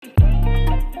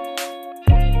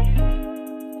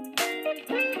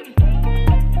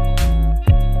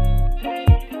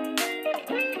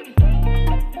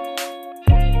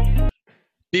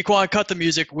Week one, cut the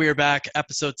music. We're back,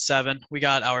 episode 7. We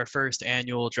got our first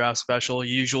annual draft special.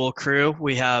 Usual crew.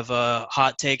 We have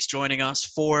hot takes joining us,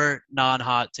 4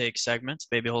 non-hot take segments.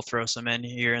 Maybe he'll throw some in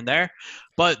here and there,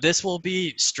 but this will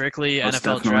be strictly Most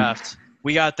NFL definitely. draft.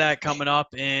 We got that coming up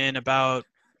in about,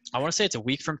 I want to say it's a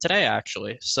week from today,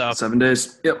 actually. So 7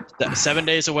 days. Yep. 7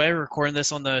 days away. We're recording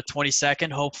this on the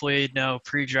 22nd. Hopefully no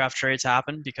pre-draft trades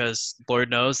happen because Lord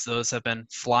knows those have been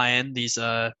flying these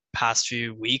past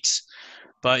few weeks.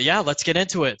 But yeah, let's get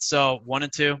into it. So 1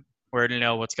 and 2, we already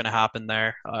know what's going to happen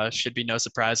there. Should be no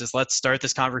surprises. Let's start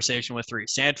this conversation with 3.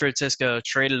 San Francisco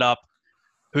traded up.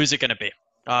 Who's it going to be?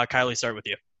 Kylie, start with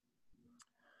you.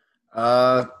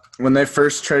 When they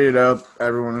first traded up,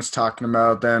 everyone was talking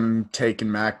about them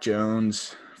taking Mac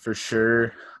Jones for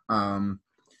sure. I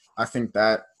think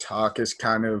that talk has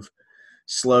kind of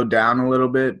slowed down a little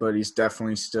bit, but he's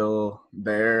definitely still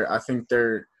there. I think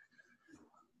they're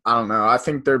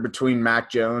between Mac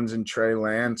Jones and Trey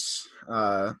Lance.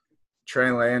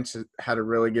 Trey Lance had a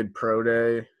really good pro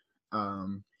day.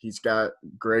 He's got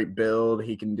great build.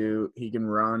 He can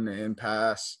run and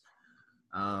pass.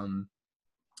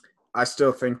 I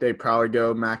still think they probably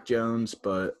go Mac Jones,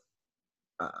 but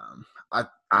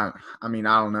I mean,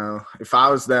 I don't know. If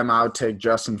I was them, I would take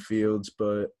Justin Fields,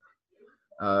 but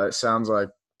it sounds like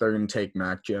they're going to take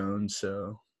Mac Jones.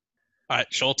 So, all right,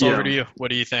 Schultz, over to you.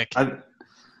 What do you think?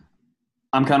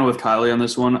 I'm kind of with Kylie on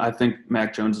this one. I think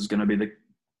Mac Jones is going to be the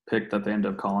pick that they end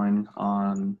up calling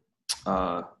on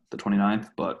the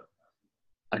 29th, but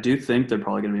I do think they're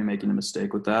probably going to be making a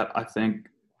mistake with that. I think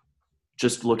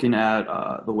just looking at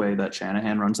the way that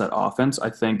Shanahan runs that offense, I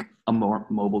think a more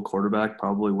mobile quarterback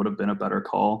probably would have been a better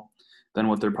call than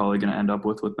what they're probably going to end up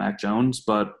with Mac Jones.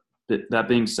 But that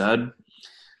being said,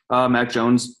 Mac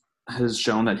Jones has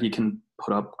shown that he can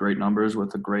put up great numbers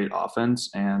with a great offense,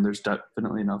 and there's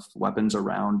definitely enough weapons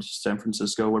around San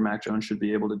Francisco where Mac Jones should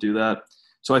be able to do that.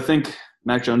 So I think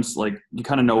Mac Jones, you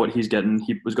kind of know what he's getting.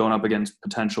 He was going up against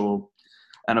potential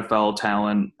NFL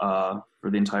talent for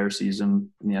the entire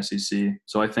season in the SEC.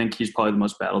 So I think he's probably the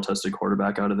most battle-tested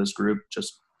quarterback out of this group,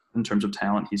 just in terms of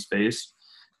talent he's faced.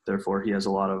 Therefore, he has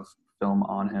a lot of film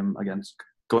on him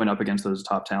going up against those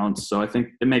top talents. So I think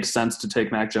it makes sense to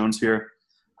take Mac Jones here.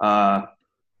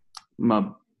 I'm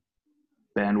a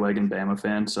bandwagon Bama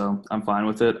fan, so I'm fine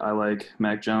with it. I like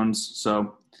Mac Jones.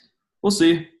 So we'll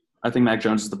see. I think Mac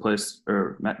Jones is the place,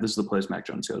 this is the place Mac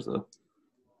Jones goes, though.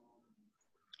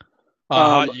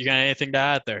 You got anything to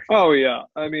add there? Oh, yeah.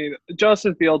 I mean,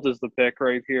 Justin Fields is the pick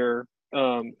right here.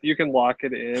 You can lock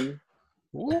it in.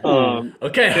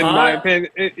 Okay. In my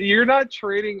opinion, you're not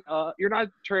trading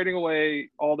away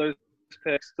all those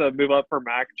picks to move up for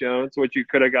Mac Jones, which you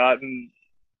could have gotten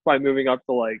by moving up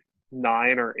to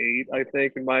 9 or 8. I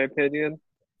think, in my opinion.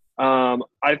 I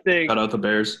think. Shout out the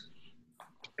Bears.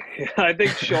 I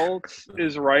think Schultz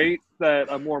is right that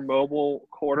a more mobile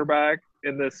quarterback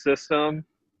in this system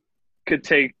could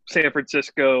take San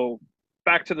Francisco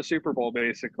back to the Super Bowl,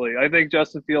 basically. I think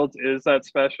Justin Fields is that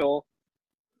special.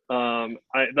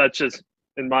 That's just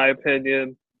in my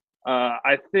opinion.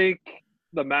 I think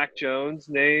the Mac Jones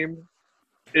name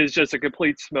is just a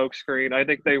complete smokescreen. I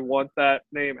think they want that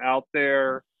name out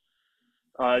there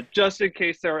just in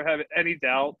case there have any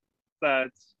doubt that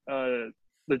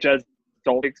the Jets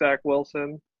don't take Zach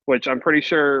Wilson, which I'm pretty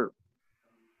sure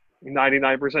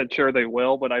 99% sure they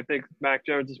will, but I think Mac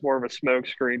Jones is more of a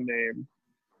smokescreen name,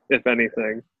 if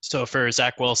anything. So for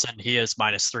Zach Wilson, he is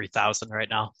minus 3,000 right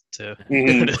now, too.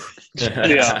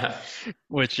 Yeah,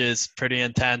 which is pretty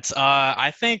intense.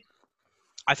 I think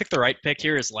the right pick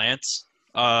here is Lance.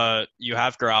 You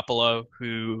have Garoppolo,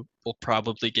 who will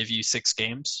probably give you 6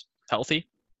 games healthy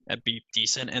and be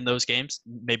decent in those games.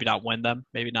 Maybe not win them,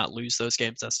 maybe not lose those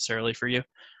games necessarily for you.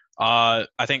 I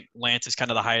think Lance is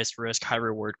kind of the highest risk, high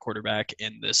reward quarterback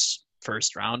in this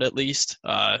first round at least.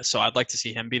 So I'd like to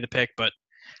see him be the pick, but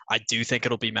I do think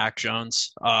it'll be Mac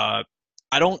Jones. I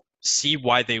don't see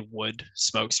why they would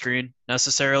smokescreen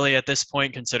necessarily at this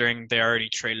point, considering they already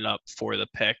traded up for the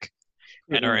pick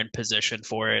and are in position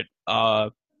for it.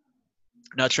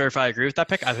 Not sure if I agree with that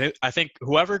pick. I think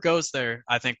whoever goes there,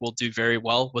 I think will do very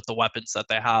well with the weapons that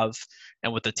they have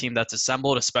and with the team that's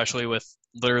assembled, especially with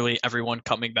literally everyone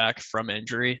coming back from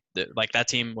injury. That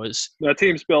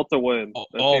team's built to win.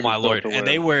 Oh my Lord. And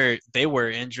they were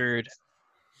injured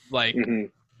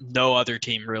no other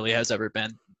team really has ever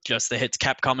been. Just the hits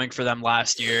kept coming for them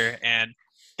last year and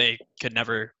they could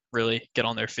never really get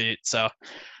on their feet. So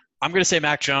I'm going to say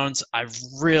Mac Jones. I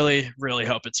really, really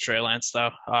hope it's Trey Lance,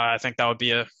 though. I think that would be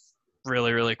a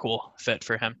really, really cool fit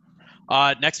for him.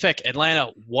 Next pick,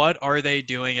 Atlanta. What are they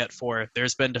doing at 4?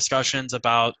 There's been discussions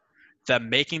about them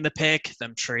making the pick,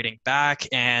 them trading back,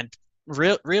 and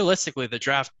realistically, the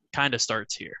draft kind of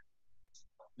starts here.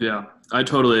 Yeah, I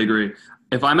totally agree.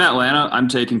 If I'm Atlanta, I'm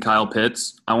taking Kyle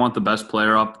Pitts. I want the best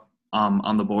player up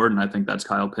on the board, and I think that's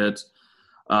Kyle Pitts.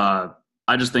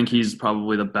 I just think he's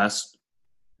probably the best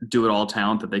do-it-all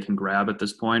talent that they can grab at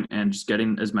this point, and just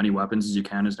getting as many weapons as you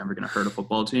can is never going to hurt a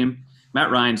football team. Matt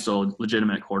Ryan's still a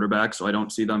legitimate quarterback, so I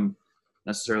don't see them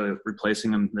necessarily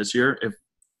replacing him this year. If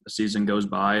the season goes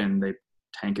by and they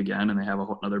tank again and they have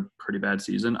another pretty bad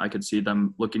season, I could see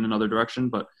them looking another direction.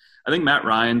 But I think Matt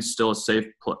Ryan's still a safe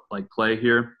play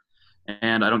here,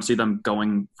 and I don't see them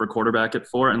going for quarterback at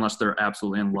 4 unless they're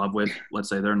absolutely in love with, let's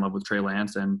say they're in love with Trey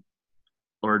Lance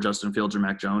or Justin Fields or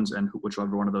Mac Jones, and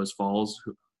whichever one of those falls,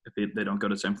 if they don't go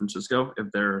to San Francisco, if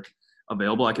they're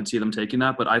available, I could see them taking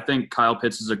that. But I think Kyle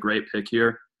Pitts is a great pick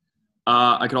here.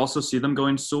 I could also see them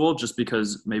going Sewell just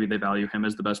because maybe they value him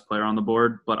as the best player on the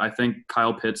board. But I think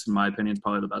Kyle Pitts, in my opinion, is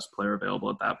probably the best player available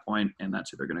at that point, and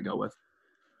that's who they're going to go with.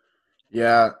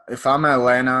 Yeah, if I'm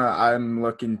Atlanta, I'm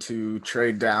looking to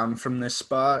trade down from this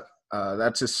spot.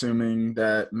 That's assuming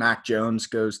that Mac Jones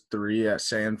goes 3 at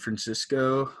San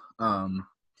Francisco.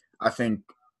 I think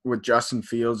with Justin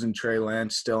Fields and Trey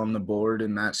Lance still on the board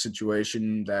in that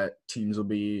situation, that teams will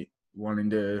be wanting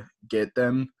to get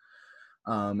them.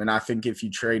 And I think if you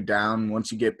trade down,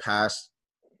 once you get past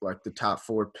like the top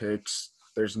 4 picks,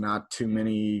 there's not too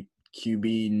many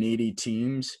QB needy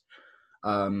teams.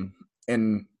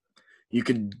 And you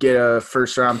could get a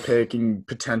first-round pick and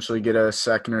potentially get a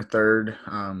second or third.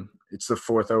 It's the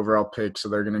 4th overall pick, so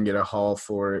they're going to get a haul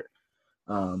for it.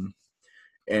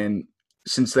 And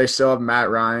since they still have Matt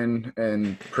Ryan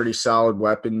and pretty solid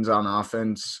weapons on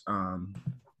offense,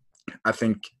 I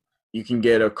think you can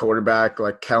get a quarterback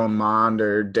like Kellen Mond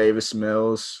or Davis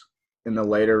Mills in the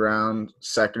later round,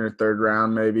 2nd or 3rd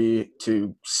round maybe,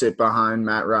 to sit behind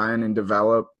Matt Ryan and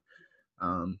develop.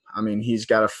 I mean, he's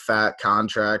got a fat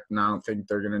contract, and I don't think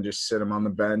they're going to just sit him on the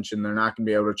bench, and they're not going to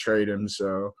be able to trade him.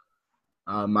 So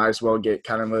might as well get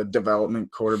kind of a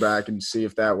development quarterback and see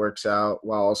if that works out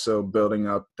while also building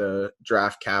up the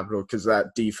draft capital, because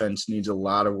that defense needs a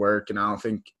lot of work, and I don't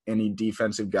think any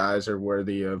defensive guys are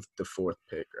worthy of the 4th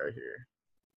pick right here.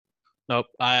 Nope,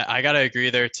 I got to agree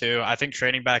there too. I think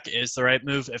trading back is the right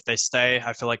move. If they stay,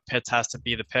 I feel like Pitts has to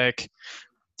be the pick.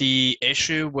 The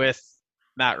issue with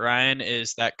Matt Ryan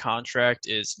is that contract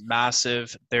is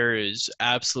massive. There is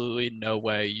absolutely no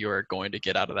way you're going to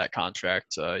get out of that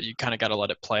contract. You kind of got to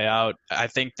let it play out. I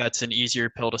think that's an easier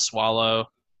pill to swallow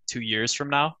 2 years from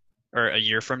now, or a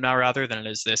year from now rather, than it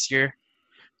is this year,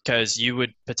 because you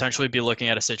would potentially be looking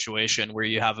at a situation where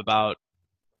you have about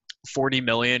 $40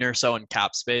 million or so in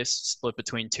cap space split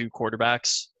between 2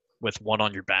 quarterbacks with 1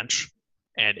 on your bench,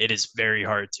 and it is very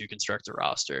hard to construct a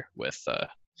roster with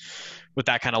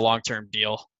that kind of long-term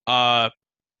deal. I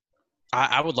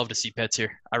would love to see Pitts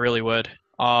here. I really would.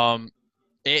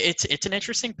 It's an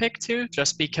interesting pick too,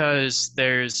 just because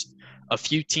there's a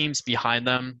few teams behind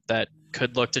them that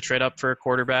could look to trade up for a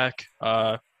quarterback.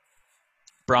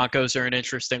 Broncos are an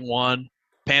interesting one.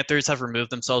 Panthers have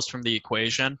removed themselves from the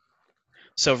equation.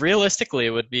 So realistically, it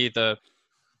would be the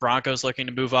Broncos looking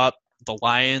to move up. The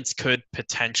Lions could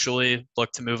potentially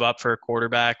look to move up for a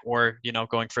quarterback, or,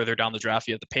 going further down the draft,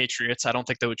 you have the Patriots. I don't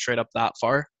think they would trade up that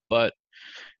far, but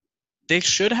they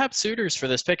should have suitors for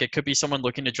this pick. It could be someone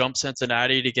looking to jump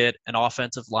Cincinnati to get an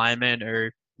offensive lineman,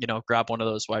 or, grab one of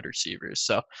those wide receivers.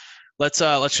 So let's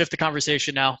shift the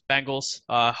conversation now. Bengals,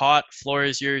 hot, floor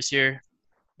is yours here.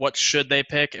 What should they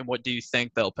pick, and what do you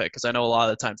think they'll pick? Because I know a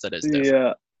lot of the times that is different.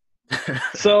 Yeah.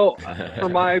 So for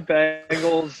my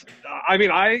Bengals, I mean,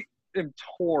 I am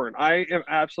torn. I am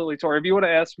absolutely torn. If you would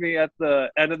have asked me at the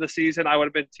end of the season, I would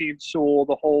have been Team Sewell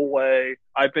the whole way.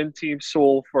 I've been Team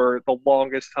Sewell for the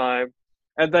longest time.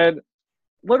 And then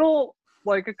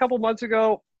a couple months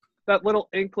ago, that little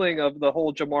inkling of the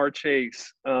whole Ja'Marr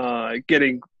Chase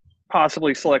getting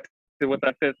possibly selected with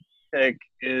that 5th pick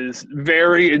is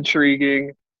very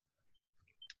intriguing.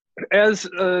 As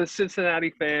a Cincinnati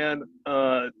fan,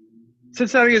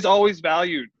 Cincinnati has always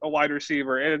valued a wide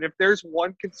receiver, and if there's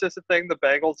one consistent thing the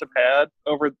Bengals have had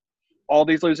over all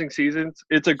these losing seasons,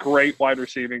 it's a great wide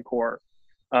receiving core.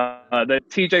 The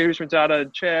TJ Houshmandzadeh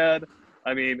and Chad,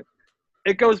 I mean,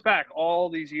 it goes back all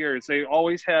these years. They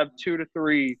always have 2 to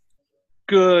 3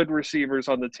 good receivers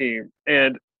on the team,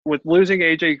 and with losing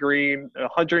AJ Green,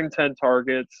 110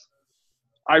 targets,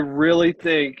 I really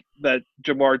think that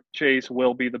Ja'Marr Chase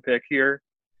will be the pick here.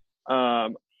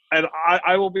 And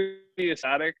I will be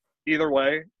ecstatic either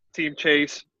way, Team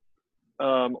Chase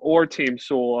or Team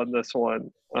Sewell on this one.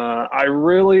 I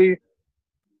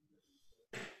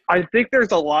I think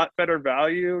there's a lot better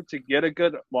value to get a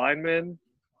good lineman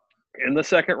in the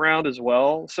second round as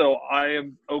well. So I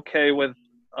am okay with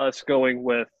us going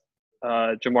with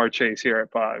Jamar Chase here at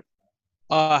 5.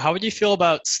 How would you feel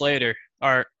about Slater?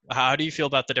 Or how do you feel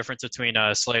about the difference between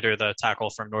Slater, the tackle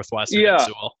from Northwestern, and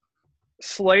Sewell?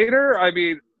 Slater, I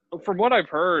mean, from what I've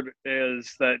heard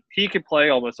is that he can play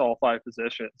almost all 5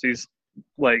 positions. He's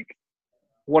like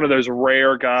one of those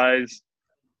rare guys.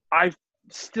 I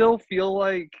still feel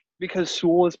like because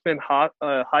Sewell has been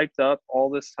hyped up all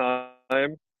this time,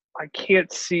 I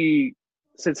can't see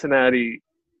Cincinnati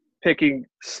picking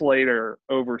Slater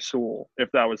over Sewell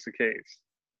if that was the case.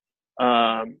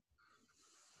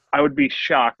 I would be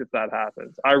shocked if that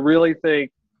happens. I really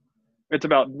think it's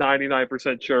about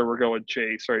 99% sure we're going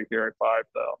Chase right here at 5,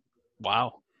 though.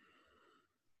 Wow.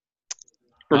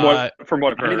 From what I've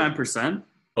heard. 99%?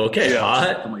 Okay,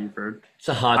 hot. From what you've heard. It's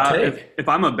a hot take. If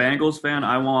I'm a Bengals fan,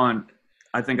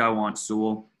 I think I want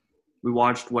Sewell. We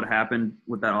watched what happened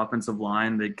with that offensive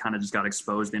line. They kind of just got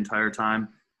exposed the entire time.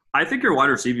 I think your wide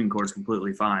receiving core is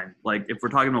completely fine. Like, if we're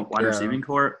talking about wide receiving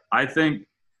core, I think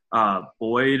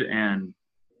Boyd and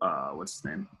what's his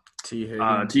name? T.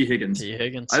 Higgins. T.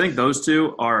 Higgins. I think those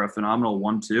two are a phenomenal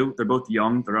 1-2. They're both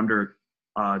young. They're under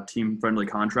team-friendly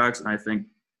contracts, and I think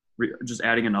just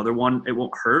adding another one, it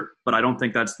won't hurt, but I don't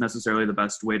think that's necessarily the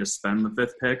best way to spend the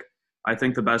 5th pick. I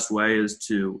think the best way is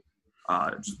to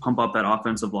just pump up that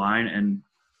offensive line and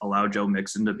allow Joe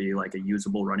Mixon to be like a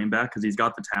usable running back because he's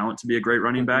got the talent to be a great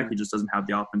running back. He just doesn't have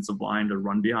the offensive line to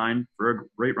run behind for a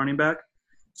great running back.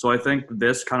 So I think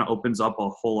this kind of opens up a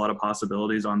whole lot of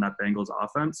possibilities on that Bengals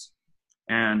offense.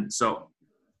 And so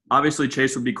obviously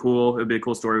Chase would be cool. It would be a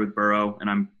cool story with Burrow, and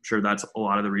I'm sure that's a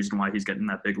lot of the reason why he's getting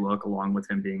that big look, along with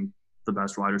him being the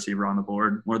best wide receiver on the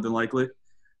board, more than likely.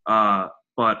 But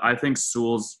I think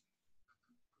Sewell's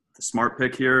the smart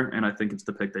pick here, and I think it's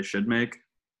the pick they should make.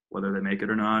 Whether they make it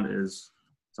or not is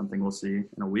something we'll see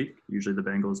in a week. Usually the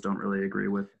Bengals don't really agree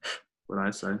with what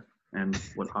I say and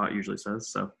what Hot usually says.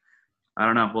 So I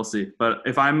don't know. We'll see. But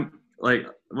if I'm like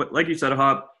you said,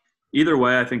 Hop, either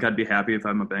way, I think I'd be happy if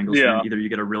I'm a Bengals fan. Either you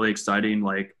get a really exciting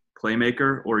like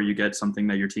playmaker or you get something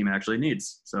that your team actually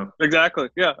needs. So exactly.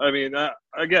 Yeah. I mean,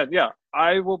 again,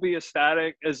 I will be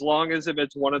ecstatic as long as if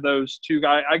it's one of those two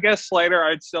guys. I guess Slater,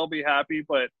 I'd still be happy,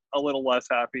 but a little less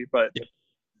happy. But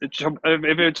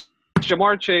if it's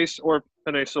Jamar Chase or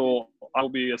Penei Sewell, I'll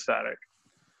be ecstatic.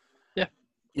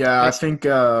 Yeah, I think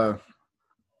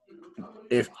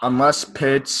unless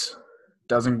Pitts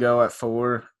doesn't go at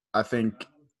 4, I think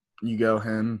you go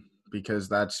him because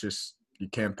that's just you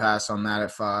can't pass on that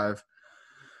at 5.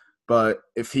 But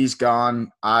if he's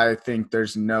gone, I think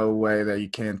there's no way that you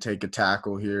can't take a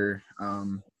tackle here.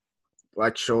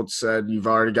 Like Schultz said, you've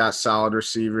already got solid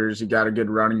receivers. You got a good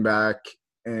running back.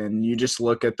 And you just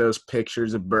look at those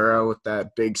pictures of Burrow with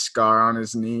that big scar on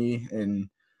his knee. And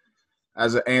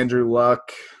as an Andrew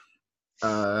Luck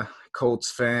Colts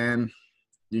fan,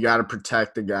 you got to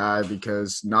protect the guy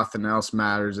because nothing else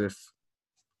matters if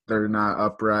they're not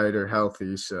upright or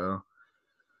healthy. So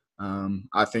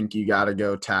I think you got to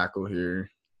go tackle here.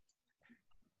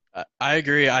 I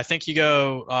agree. I think you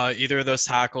go either of those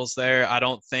tackles there. I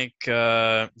don't think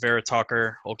Vera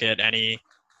Tucker will get any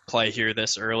play here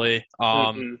this early.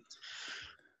 But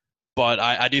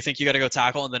I do think you got to go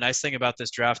tackle. And the nice thing about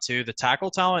this draft, too, the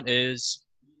tackle talent is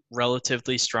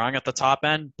relatively strong at the top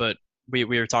end. But we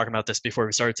were talking about this before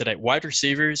we started today. Wide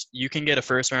receivers, you can get a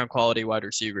first-round quality wide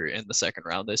receiver in the second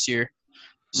round this year.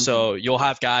 So you'll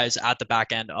have guys at the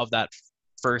back end of that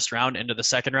first round into the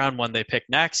second round when they pick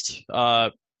next,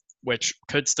 which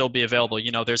could still be available.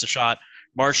 You know, there's a shot.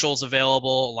 Marshall's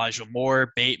available, Elijah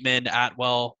Moore, Bateman,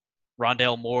 Atwell,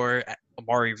 Rondale Moore,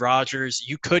 Amari Rogers.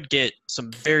 You could get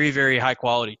some very, very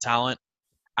high-quality talent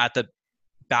at the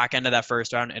back end of that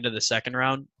first round into the second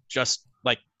round, just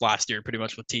like last year pretty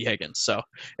much with T. Higgins. So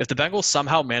if the Bengals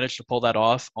somehow manage to pull that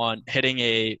off on hitting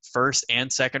a first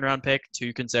and second round pick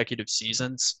 2 consecutive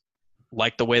seasons,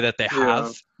 like the way that they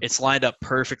have, it's lined up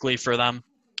perfectly for them.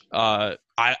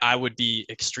 I would be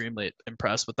extremely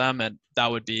impressed with them, and that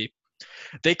would be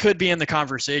 – they could be in the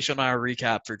conversation on our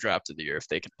recap for draft of the year if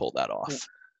they can pull that off.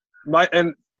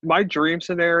 My dream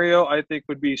scenario, I think,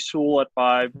 would be Sewell at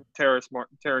 5, Terrace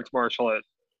Marshall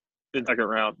in second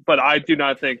round. But I do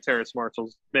not think Terrace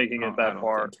Marshall's making it that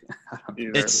far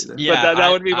either. But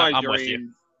that would be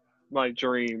my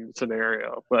dream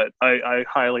scenario. But I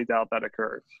highly doubt that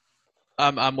occurs.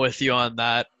 I'm with you on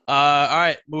that. All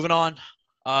right, moving on.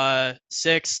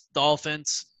 6,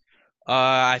 Dolphins.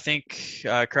 I think,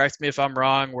 correct me if I'm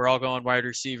wrong, we're all going wide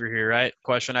receiver here, right?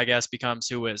 Question, I guess, becomes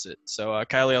who is it? So,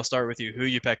 Kylie, I'll start with you. Who are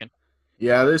you picking?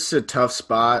 Yeah, this is a tough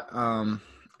spot.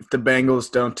 If the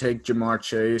Bengals don't take Jamar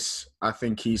Chase, I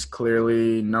think he's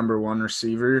clearly number one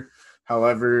receiver.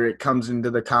 However, it comes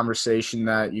into the conversation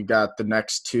that you got the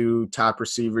next two top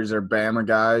receivers are Bama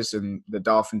guys, and the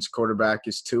Dolphins quarterback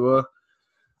is Tua.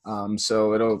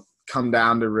 So it'll come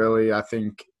down to really, I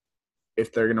think,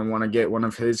 if they're going to want to get one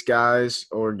of his guys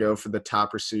or go for the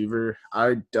top receiver.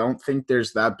 I don't think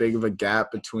there's that big of a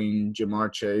gap between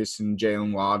Jamar Chase and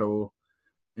Jalen Waddle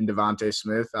and Devontae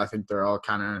Smith. I think they're all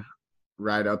kind of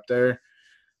right up there.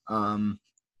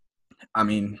 I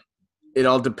mean, it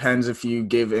all depends if you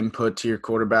give input to your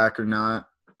quarterback or not.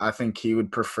 I think he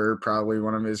would prefer probably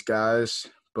one of his guys,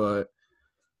 but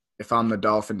if I'm the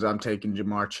Dolphins, I'm taking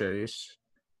Jamar Chase.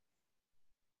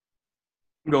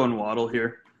 I'm going Waddle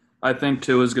here. I think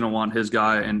Tua is going to want his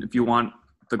guy, and if you want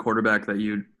the quarterback that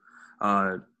you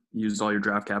used all your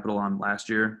draft capital on last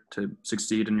year to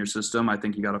succeed in your system, I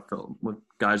think you got to fill with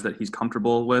guys that he's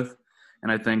comfortable with,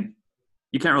 and I think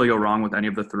you can't really go wrong with any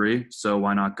of the three. So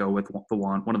why not go with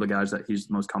one of the guys that he's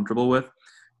most comfortable with?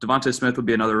 Devontae Smith would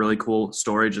be another really cool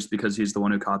story, just because he's the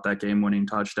one who caught that game-winning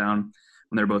touchdown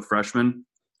when they're both freshmen.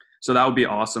 So that would be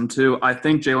awesome too. I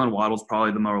think Jalen Waddle's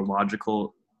probably the more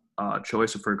logical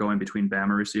choice if we're going between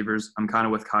Bama receivers. I'm kind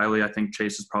of with Kylie. I think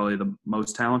Chase is probably the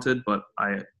most talented, but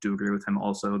I do agree with him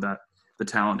also that the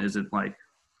talent isn't like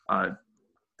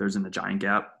there's in a giant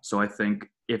gap. So I think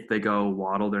if they go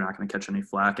Waddle, they're not going to catch any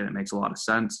flack, and it makes a lot of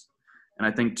sense. And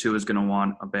I think Tua is going to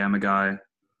want a Bama guy.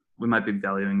 We might be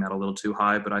valuing that a little too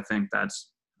high, but I think that's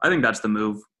the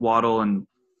move. Waddle and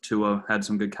Tua had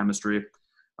some good chemistry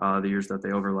the years that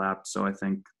they overlapped, so I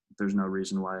think there's no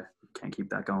reason why you can't keep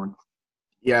that going.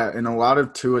 Yeah, and a lot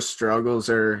of Tua's struggles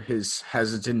are his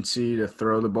hesitancy to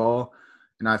throw the ball.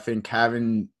 And I think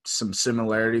having some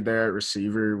similarity there at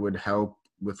receiver would help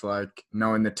with, like,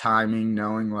 knowing the timing,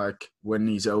 knowing, like, when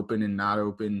he's open and not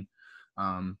open.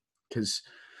 Because,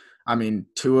 I mean,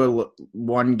 Tua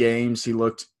won games. He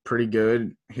looked pretty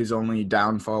good. His only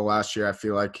downfall last year, I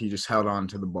feel like he just held on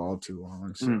to the ball too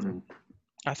long. So.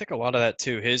 I think a lot of that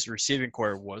too. His receiving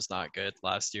core was not good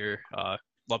last year.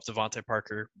 Love Devontae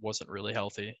Parker wasn't really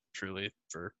healthy, truly,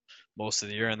 for most of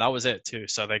the year, and that was it too.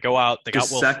 So they go out. They got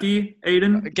Gesicki,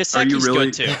 Aiden. Gesicki's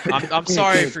really... good too. I'm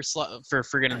sorry for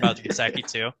forgetting about Gesicki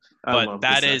too, but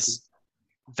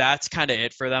that's kind of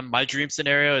it for them. My dream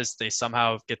scenario is they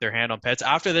somehow get their hand on Pitts.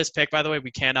 After this pick, by the way,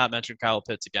 we cannot mention Kyle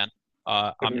Pitts again.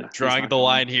 I'm drawing the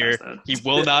line here. He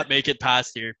will not make it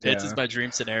past here. Pitts is my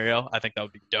dream scenario. I think that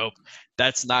would be dope.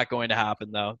 That's not going to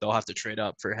happen though. They'll have to trade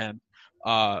up for him.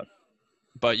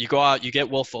 But you go out, you get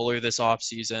Will Fuller this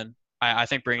offseason. I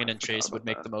think bringing in Chase would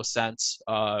make the most sense.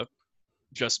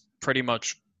 Just pretty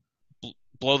much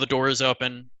blow the doors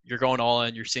open. You're going all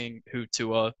in. You're seeing who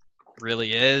Tua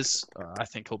really is. I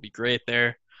think he'll be great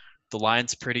there. The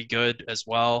line's pretty good as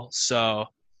well. So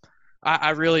I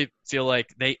really feel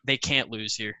like they can't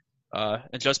lose here.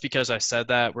 And just because I said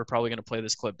that, we're probably going to play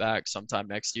this clip back sometime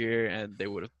next year, and they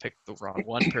would have picked the wrong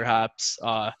one, perhaps.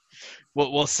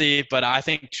 We'll see, but I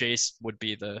think Chase would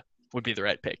be the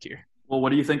right pick here. Well,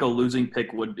 what do you think a losing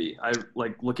pick would be? I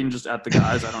like looking just at the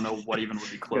guys. I don't know what even would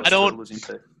be close to a losing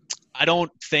pick. I don't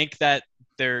think that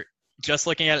they're just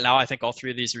looking at it now. I think all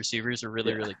three of these receivers are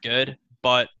really, really good,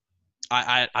 but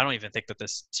I don't even think that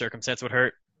this circumstance would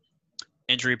hurt.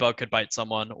 Injury bug could bite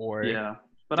someone, or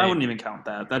but I wouldn't even count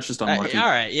that. That's just unlucky. All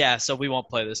right, yeah. So we won't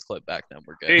play this clip back. Then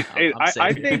we're good.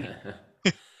 I think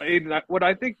what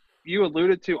I think you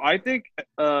alluded to. I think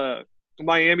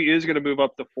Miami is going to move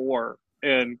up to 4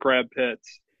 and grab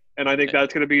Pitts, and I think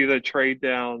that's going to be the trade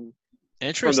down.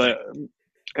 Interesting.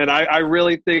 And I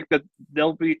really think that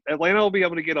Atlanta will be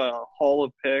able to get a haul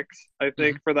of picks. I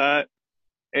think for that,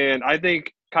 and I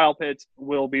think Kyle Pitts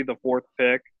will be the 4th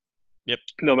pick. Yep.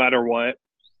 No matter what,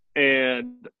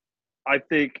 and I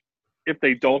think if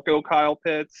they don't go Kyle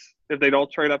Pitts, if they don't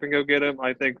trade up and go get him,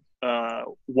 I think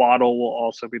Waddle will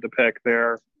also be the pick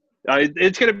there.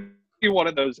 It's going to be one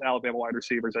of those Alabama wide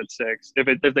receivers at 6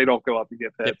 if they don't go up and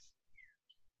get Pitts. Yep.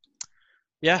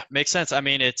 Yeah, makes sense. I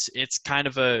mean, it's kind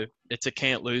of a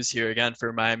can't lose here again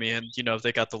for Miami, and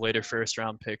they got the later first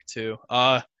round pick too.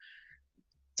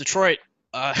 Detroit,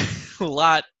 a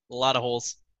lot of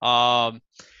holes.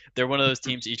 They're one of those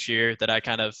teams each year that I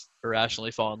kind of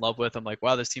irrationally fall in love with. I'm like,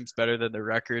 wow, this team's better than their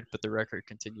record, but their record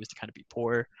continues to kind of be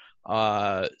poor.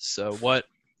 So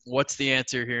what's the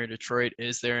answer here in Detroit?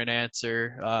 Is there an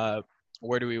answer?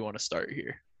 Where do we want to start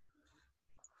here?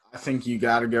 I think you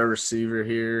got to go receiver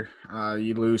here.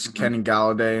 You lose Kenny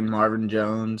Galladay and Marvin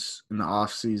Jones in the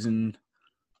offseason.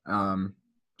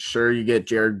 Sure, you get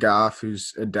Jared Goff,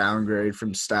 who's a downgrade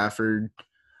from Stafford,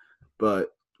 but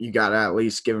you got to at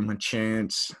least give him a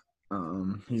chance.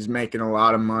 He's making a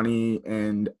lot of money,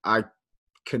 and I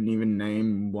couldn't even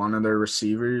name one of their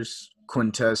receivers.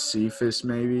 Quintez Cephas,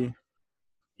 maybe.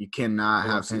 You cannot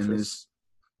have him as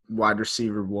wide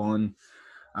receiver 1.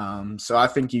 So I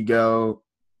think you go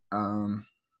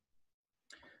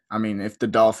if the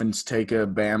Dolphins take a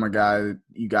Bama guy,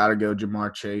 you got to go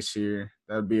Jamar Chase here.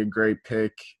 That would be a great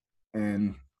pick,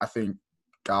 and I think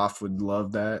Goff would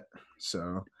love that.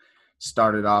 So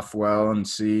started off well and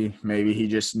see maybe he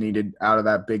just needed out of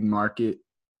that big market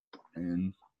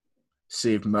and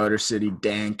see if Motor City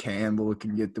Dan Campbell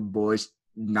can get the boys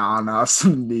gnawing off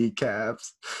some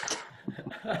kneecaps.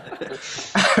 That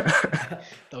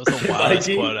was the wildest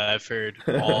quote I've heard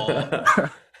in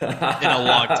a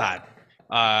long time.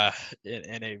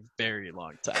 In a very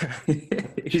long time.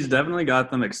 He's definitely got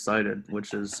them excited,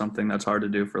 which is something that's hard to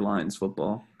do for Lions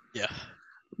football. Yeah.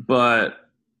 But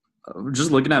just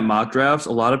looking at mock drafts,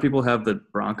 a lot of people have the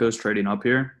Broncos trading up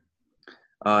here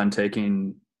and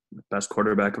taking the best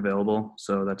quarterback available.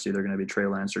 So that's either going to be Trey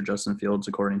Lance or Justin Fields,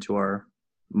 according to our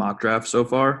mock draft so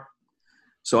far.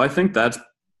 So I think that's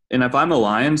 – and if I'm the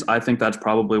Lions, I think that's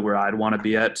probably where I'd want to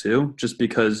be at too, just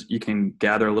because you can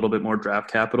gather a little bit more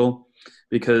draft capital.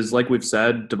 Because like we've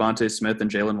said, Devontae Smith and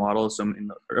Jalen Waddle,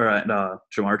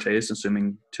 Jamar Chase,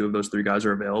 assuming 2 of those 3 guys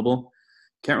are available,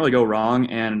 can't really go wrong.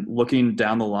 And looking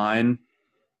down the line,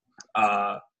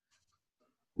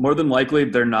 more than likely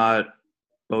they're not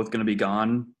both going to be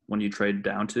gone when you trade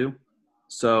down to.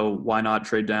 So why not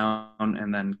trade down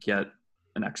and then get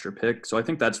an extra pick? So I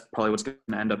think that's probably what's going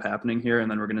to end up happening here. And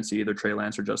then we're going to see either Trey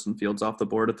Lance or Justin Fields off the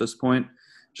board at this point.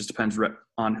 Just depends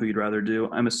on who you'd rather do.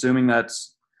 I'm assuming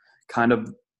that's kind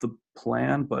of the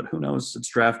plan, but who knows? It's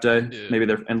draft day. Yeah. Maybe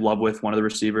they're in love with one of the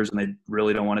receivers and they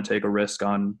really don't want to take a risk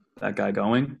on that guy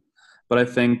going. But I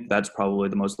think that's probably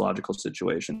the most logical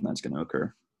situation that's going to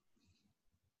occur.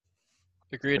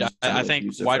 Agreed. I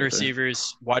think wide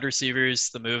receivers,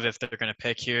 the move if they're going to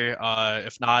pick here.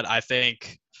 If not, I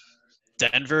think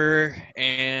Denver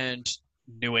and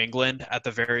New England at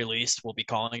the very least will be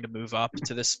calling to move up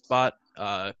to this spot.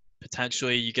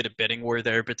 Potentially you get a bidding war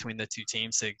there between the 2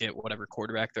 teams to get whatever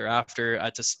quarterback they're after.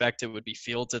 I suspect it would be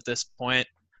Fields at this point.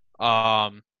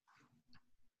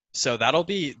 So that'll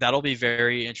be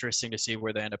very interesting to see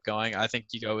where they end up going. I think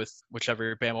you go with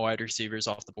whichever Bama wide receivers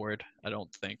off the board. I don't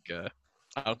think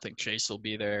Chase will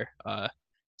be there.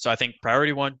 So I think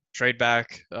priority 1, trade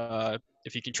back.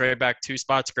 If you can trade back 2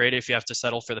 spots, great. If you have to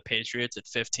settle for the Patriots at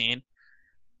 15,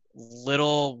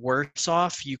 little worse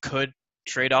off. You could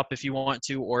trade up if you want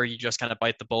to, or you just kind of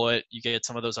bite the bullet. You get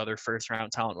some of those other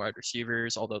first-round talent wide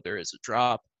receivers, although there is a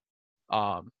drop.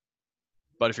 But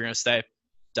if you're going to stay,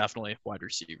 definitely wide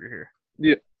receiver here.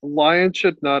 Yeah, Lions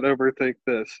should not overthink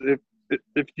this.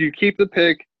 If you keep the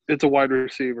pick, it's a wide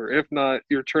receiver. If not,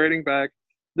 you're trading back.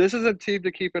 This is a team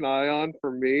to keep an eye on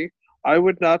for me. I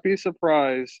would not be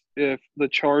surprised if the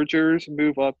Chargers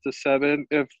move up to 7,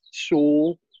 if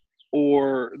Sewell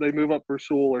or they move up for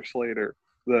Sewell or Slater,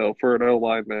 though, for an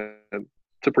O-lineman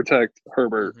to protect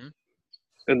Herbert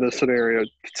in this scenario.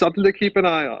 Something to keep an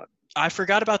eye on. I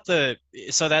forgot about that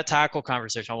tackle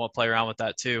conversation. I want to play around with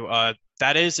that too.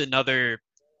 That is another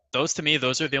 – those to me,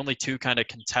 those are the only 2 kind of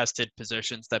contested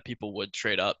positions that people would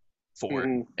trade up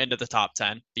for into the top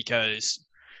 10, because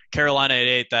Carolina at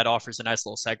 8, that offers a nice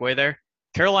little segue there.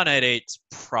 Carolina at 8 is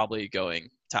probably going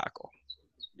tackle.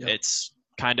 Yep. It's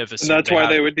kind of – and that's why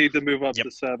they would need to move up to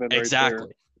 7 exactly. Right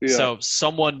there. Yeah. So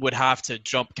someone would have to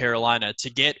jump Carolina to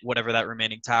get whatever that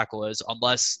remaining tackle is,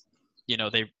 unless –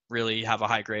 they really have a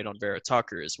high grade on Vera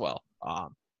Tucker as well.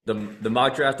 The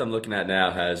mock draft I'm looking at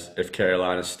now has, if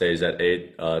Carolina stays at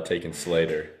 8, taking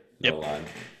Slater in the line.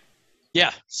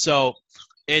 Yeah, so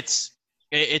it's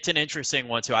an interesting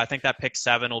one too. I think that pick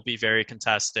 7 will be very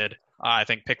contested. I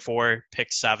think pick 4,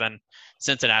 pick 7,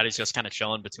 Cincinnati's just kind of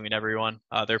chilling between everyone.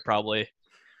 They're probably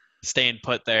staying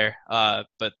put there.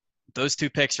 But those 2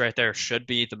 picks right there should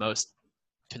be the most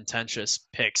contentious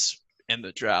picks in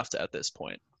the draft at this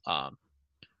point.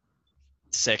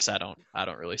 6, I don't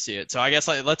really see it. So I guess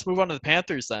let's move on to the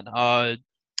Panthers then.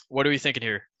 What are we thinking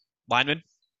here? Lineman?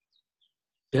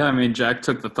 Yeah, I mean, Jack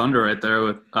took the thunder right there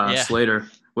with Slater.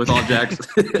 With all Jack's.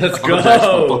 Let's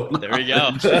go. There we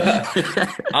go.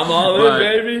 I'm all in,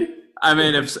 baby. I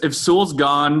mean, if Sewell's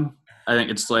gone, I think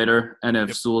it's Slater, and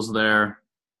if Sewell's there,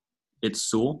 it's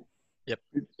Sewell. Yep.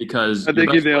 Because I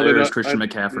think you nailed it. Is Christian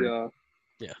McCaffrey.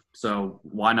 Yeah. So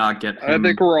why not get him? I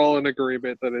think we're all in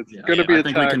agreement that it's going to be a tackle. I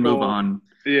think we can move on.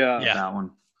 Yeah. With that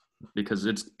one, because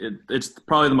it's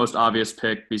probably the most obvious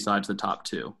pick besides the top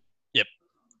 2. Yep.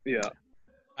 Yeah.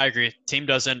 I agree. Team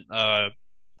doesn't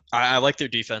I like their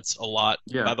defense a lot.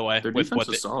 Yeah, by the way, their with defense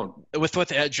what is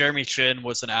solid. Jeremy Chin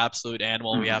was an absolute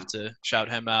animal. We have to shout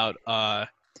him out.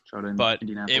 Shout in But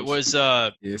Indianapolis.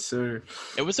 Yes, sir.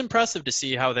 it was impressive to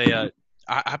see how they.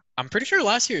 I'm pretty sure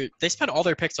last year they spent all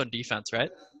their picks on defense,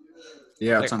 right?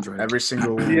 Yeah, That sounds right. every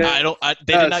single one. Yeah. They did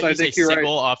Yes, not I use a think you're right.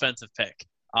 single offensive pick.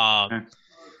 So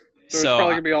it's So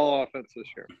probably gonna be all offense this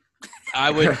year.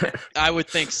 I would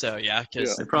think so, yeah,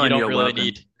 because They you probably need don't a really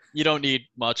weapon. you don't need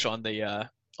much on the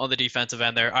defensive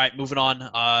end there. All right, moving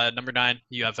on. Number 9,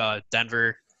 you have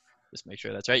Denver. Just make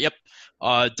sure that's right. Yep.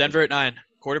 Denver at 9.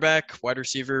 Quarterback, wide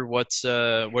receiver. What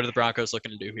are the Broncos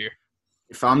looking to do here?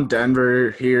 If I'm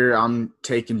Denver here, I'm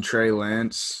taking Trey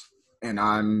Lance, and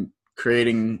I'm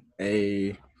creating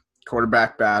a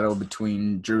quarterback battle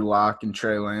between Drew Lock and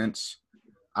Trey Lance.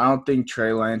 I don't think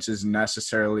Trey Lance is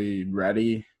necessarily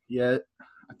ready yet.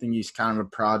 I think he's kind of a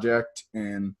project,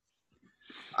 and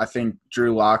I think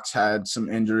Drew Lock's had some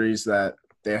injuries that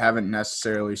they haven't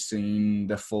necessarily seen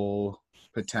the full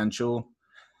potential,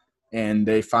 and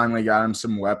they finally got him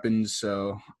some weapons.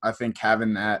 So I think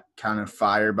having that kind of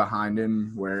fire behind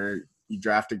him where you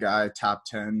draft a guy top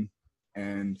 10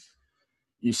 and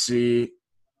you see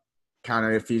kind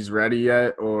of if he's ready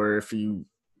yet or if he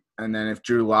 – and then if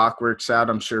Drew Lock works out,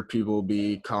 I'm sure people will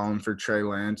be calling for Trey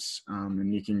Lance,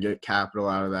 and you can get capital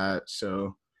out of that.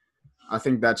 So I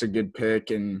think that's a good pick,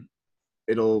 and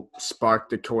it'll spark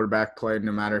the quarterback play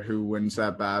no matter who wins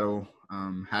that battle.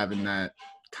 Having that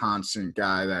constant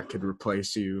guy that could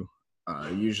replace you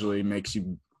usually makes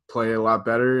you play a lot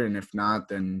better, and if not,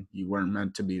 then you weren't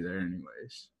meant to be there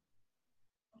anyways.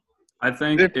 I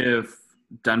think if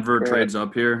Denver trades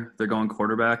up here, they're going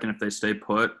quarterback, and if they stay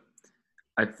put,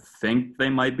 I think they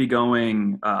might be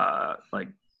going like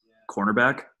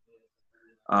cornerback.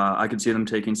 I could see them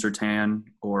taking Surtain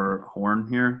or Horn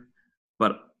here,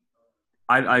 but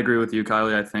I agree with you,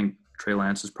 Kylie. I think Trey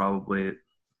Lance is probably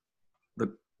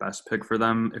the best pick for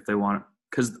them if they want,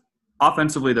 because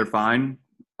offensively they're fine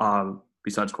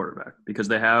besides quarterback, because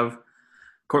they have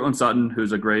Cortland Sutton,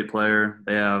 who's a great player.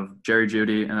 They have Jerry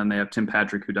Jeudy, and then they have Tim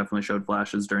Patrick, who definitely showed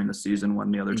flashes during the season when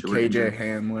the other two were KJ injured.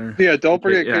 Hamler. Yeah, don't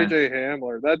forget Yeah. KJ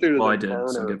Hamler. That dude is Well, a I did, burner.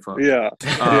 so get fucked. Yeah.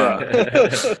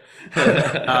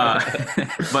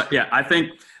 But yeah, I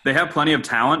think they have plenty of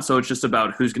talent, so it's just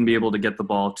about who's going to be able to get the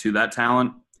ball to that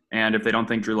talent. And if they don't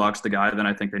think Drew Lock's the guy, then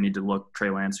I think they need to look Trey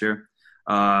Lance here.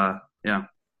 Yeah.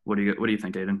 What do you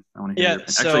think, Aiden? I want to hear. Yeah, Your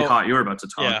Actually, Hot, you were about to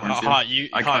talk. Yeah, weren't you? Hot. You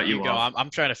cut you go. off.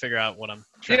 I'm trying to figure out what I'm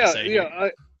trying to say. Yeah.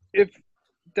 Here. If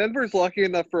Denver's lucky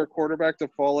enough for a quarterback to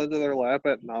fall into their lap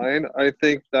at 9, I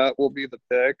think that will be the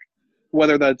pick.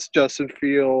 Whether that's Justin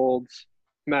Fields,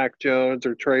 Mac Jones,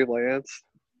 or Trey Lance,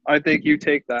 I think you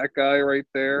take that guy right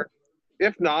there.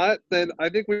 If not, then I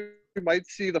think we might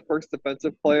see the first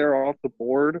defensive player off the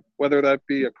board, whether that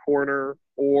be a corner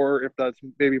or if that's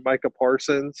maybe Micah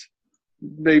Parsons.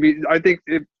 Maybe I think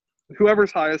if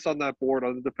whoever's highest on that board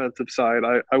on the defensive side,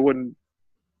 I wouldn't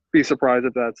be surprised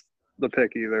if that's the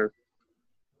pick either.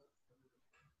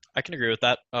 I can agree with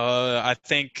that. I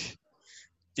think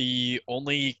the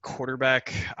only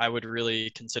quarterback I would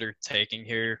really consider taking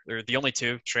here, or the only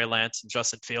two, Trey Lance and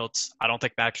Justin Fields. I don't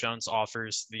think Mac Jones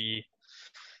offers the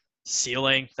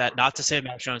ceiling that, not to say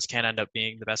Mac Jones can't end up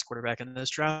being the best quarterback in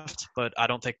this draft, but I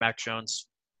don't think Mac Jones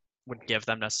would give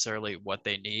them necessarily what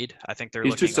they need. I think they're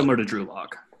He's looking too similar to Drew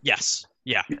Lock. Yes.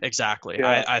 Yeah, exactly.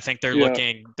 Yeah. I think they're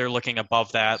looking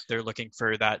above that. They're looking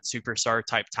for that superstar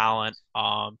type talent.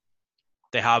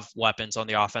 They have weapons on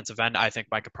the offensive end. I think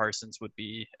Micah Parsons would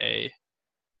be a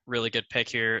really good pick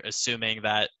here, assuming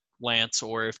that Lance,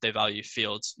 or if they value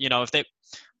Fields. You know, if they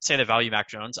say they value Mac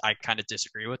Jones, I kind of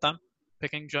disagree with them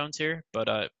picking Jones here. But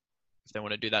if they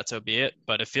want to do that, so be it.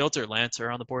 But if Fields or Lance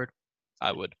are on the board,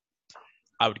 I would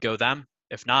go them.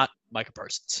 If not, Micah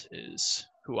Parsons is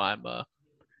who I'm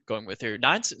going with here.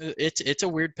 9's it's a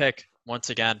weird pick once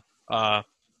again,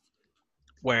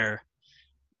 where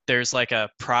there's like a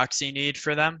proxy need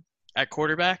for them at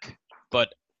quarterback,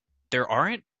 but there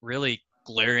aren't really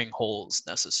glaring holes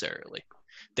necessarily.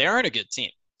 They aren't a good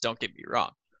team, don't get me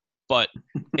wrong, but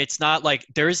it's not like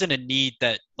there isn't a need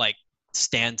that like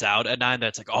stands out at 9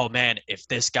 that's like, oh man, if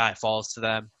this guy falls to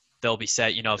them, they'll be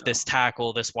set. You know, if this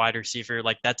tackle, this wide receiver,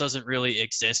 like that doesn't really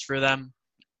exist for them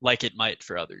like it might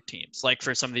for other teams, like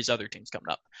for some of these other teams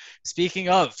coming up. Speaking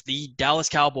of the Dallas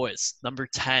Cowboys, number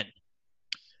 10,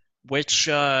 which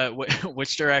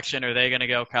direction are they going to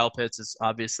go? Kyle Pitts is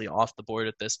obviously off the board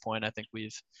at this point. I think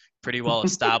we've pretty well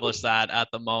established that at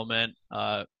the moment.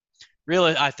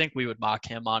 Really, I think we would mock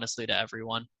him, honestly, to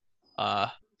everyone.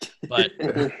 But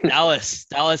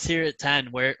Dallas here at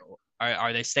 10, where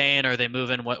are they staying? Are they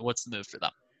moving? What's the move for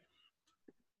them?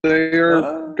 They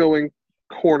are going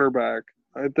cornerback.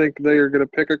 I think they are going to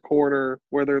pick a corner,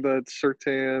 whether that's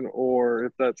Surtain or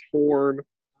if that's Horn.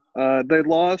 They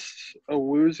lost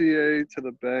Awuzie to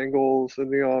the Bengals in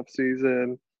the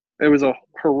offseason. It was a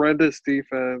horrendous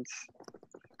defense.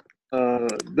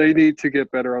 They need to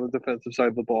get better on the defensive side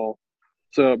of the ball.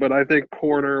 But I think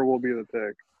corner will be the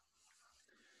pick.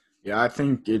 Yeah, I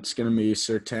think it's going to be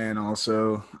Surtain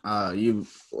also. You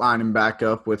line him back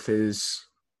up with his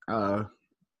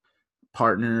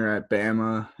partner at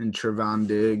Bama and Trevon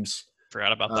Diggs.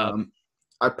 Forgot about that.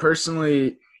 I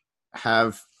personally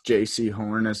have J.C.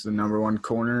 Horn as the number one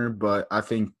corner, but I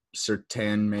think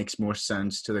Surtain makes more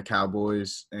sense to the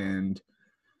Cowboys. And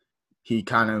he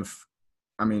kind of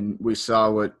 – I mean, we saw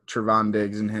what Trevon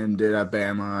Diggs and him did at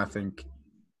Bama. I think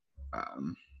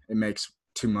it makes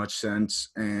too much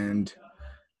sense. And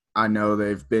I know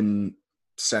they've been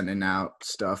sending out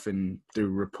stuff and through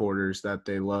reporters that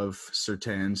they love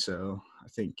Surtain, so I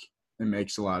think it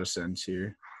makes a lot of sense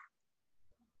here.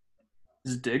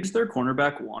 Is Diggs their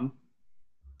cornerback one?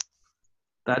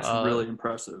 That's really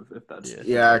impressive. If that's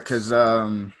yeah, because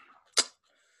they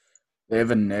have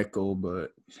a nickel,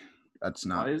 but that's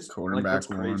not cornerback that's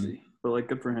one. Crazy, but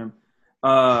good for him.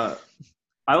 I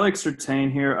like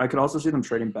Surtain here. I could also see them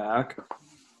trading back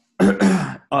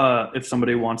if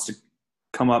somebody wants to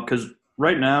come up, because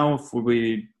right now, if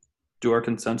we do our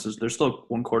consensus, there's still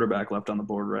one quarterback left on the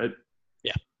board, right?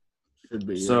 Yeah, should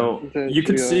be. So you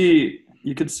could see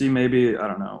maybe, I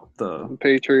don't know, the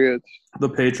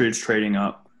Patriots trading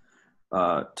up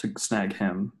to snag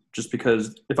him. Just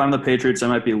because if I'm the Patriots, I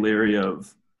might be leery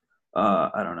of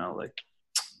I don't know,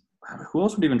 who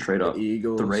else would even trade up?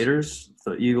 Eagles. The Raiders,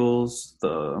 the Eagles,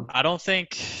 I don't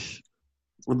think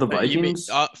with the Vikings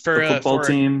for the football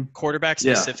team quarterback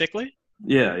specifically.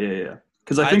 Yeah.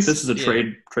 Because I think this is a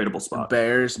tradable spot. The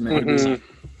Bears, maybe. Mm-hmm.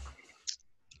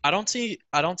 I don't see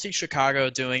Chicago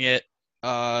doing it.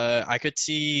 I could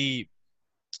see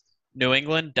New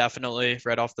England definitely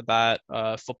right off the bat.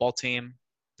 Football team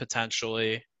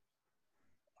potentially.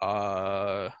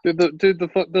 Does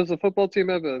the football team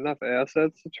have enough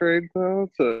assets to trade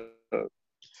though?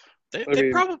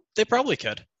 They probably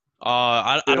could.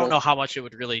 I don't know how much it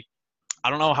would really. I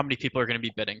don't know how many people are going to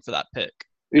be bidding for that pick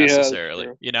necessarily.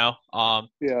 Yeah.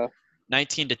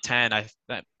 19 to 10,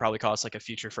 that probably costs a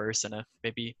future first and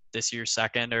maybe this year's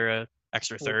second or a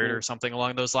extra third or something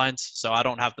along those lines. So I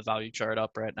don't have the value chart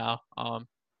up right now.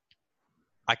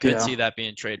 I could see that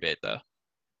being trade bait though.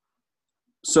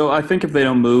 So I think if they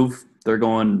don't move, they're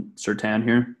going Surtain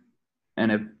here,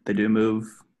 and if they do move,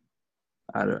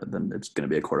 then it's going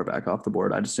to be a quarterback off the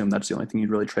board. I'd assume that's the only thing you'd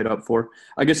really trade up for.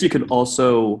 I guess you could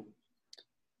also,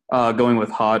 going with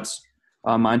Hot's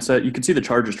mindset, you could see the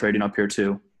Chargers trading up here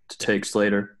too to take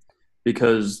Slater,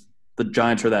 because the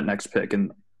Giants are that next pick,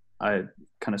 and I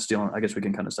guess we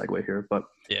can kind of segue here, but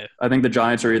yeah, I think the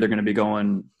Giants are either going to be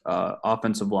going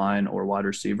offensive line or wide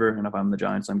receiver, and if I'm the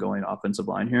Giants, I'm going offensive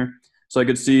line here. So I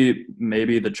could see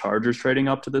maybe the Chargers trading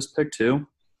up to this pick too,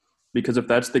 because if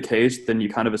that's the case, then you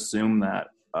kind of assume that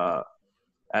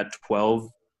at 12,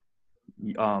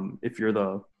 if you're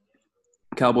the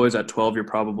Cowboys at 12, you're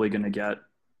probably going to get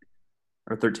 –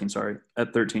 or 13, sorry.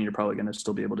 At 13, you're probably going to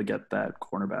still be able to get that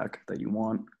cornerback that you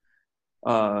want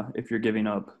if you're giving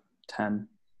up 10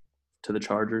 to the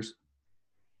Chargers.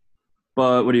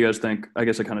 But what do you guys think? I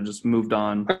guess I kind of just moved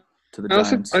on to the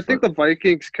Giants. I think the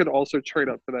Vikings could also trade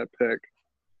up for that pick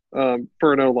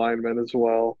for an O-lineman as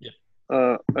well.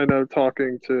 Yeah. I know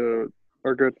talking to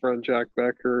our good friend Jack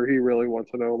Becker, he really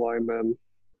wants an O-lineman.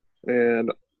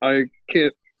 And I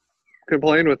can't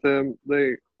complain with him.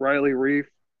 Riley Reif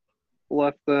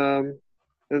left them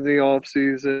in the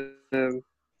offseason, and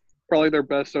probably their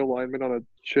best O-lineman on a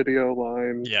shitty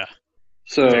O-line. Yeah.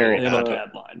 So they have a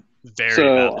bad line. Very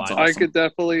bad line. Awesome. I could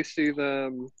definitely see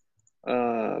them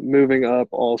moving up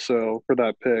also for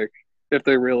that pick if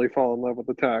they really fall in love with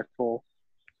the tackle.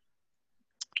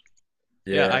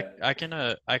 Yeah, I can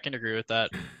agree with that.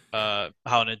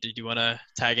 Halina, did you want to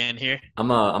tag in here?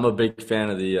 I'm a big fan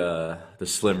of the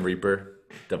Slim Reaper,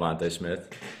 Devontae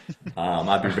Smith.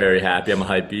 I'd be very happy. I'm a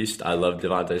hype beast. I love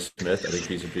Devontae Smith. I think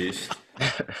he's a beast.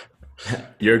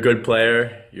 You're a good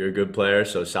player.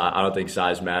 So I don't think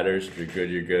size matters. If you're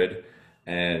good, you're good.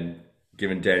 And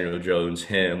given Daniel Jones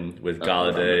him with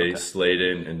Galladay,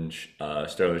 Slayton, and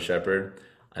Sterling Shepard,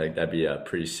 I think that'd be a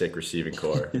pretty sick receiving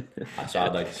core. So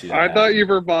I'd like to see that. I thought you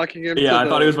were mocking him. Yeah, I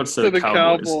thought he was about to say the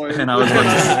Cowboys. and I was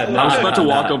about to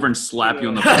walk over and slap you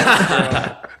on the face.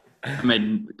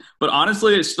 But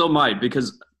honestly, it still might,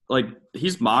 because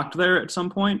he's mocked there at some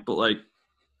point, but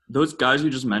those guys you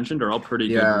just mentioned are all pretty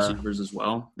good receivers as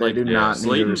well. They do not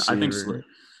need a receiver.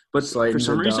 But Slayton's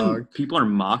for some a reason, dog. people are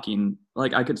mocking.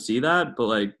 Like, I could see that, but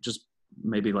like, just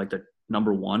maybe like the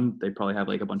number one, they probably have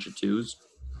like a bunch of twos,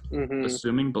 Hmm.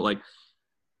 assuming. But like,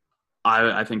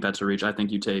 I think that's a reach. I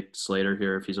think you take Slater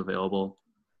here if he's available,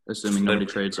 assuming nobody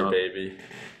trades up. baby.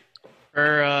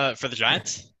 For the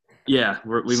Giants. Yeah,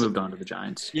 we moved on to the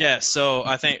Giants. Yeah, so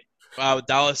I think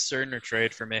Dallas certain or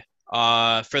trade for me.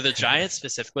 For the Giants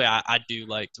specifically, I do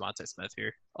like Devontae Smith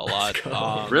here a lot.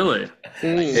 go. Really?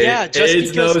 Yeah, just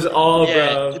AIDS because knows all,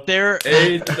 yeah, bro.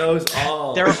 AIDS knows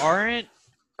all. there aren't.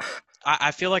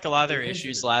 I feel like a lot of their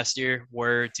issues last year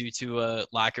were due to a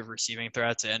lack of receiving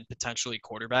threats and potentially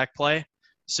quarterback play.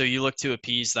 So you look to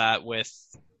appease that with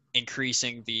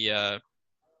increasing the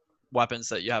weapons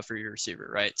that you have for your receiver,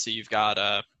 right? So you've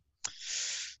got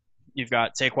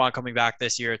Saquon coming back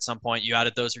this year at some point. You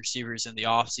added those receivers in the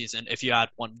offseason. If you add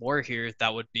one more here,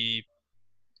 that would be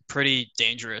pretty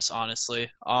dangerous, honestly.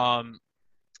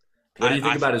 What do you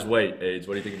think about his weight, AIDS?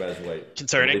 What do you think about his weight?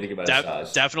 Concerning. What do you think about his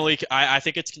size? Definitely. I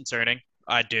think it's concerning.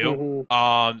 I do.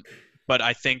 Mhm. But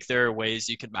I think there are ways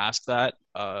you can mask that.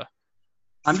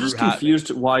 I'm just confused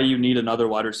why you need another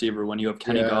wide receiver when you have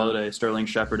Kenny Golladay, Sterling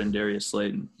Shepard, and Darius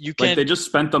Slayton. Like, they just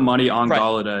spent the money on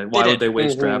Golladay. Why would they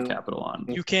waste draft capital on?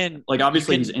 You can like,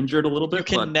 obviously he's injured a little bit.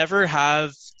 You can never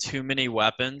have too many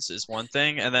weapons is one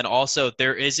thing, and then also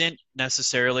there isn't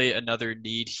necessarily another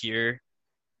need here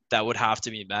that would have to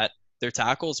be met. Their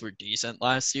tackles were decent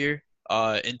last year.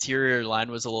 Interior line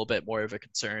was a little bit more of a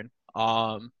concern.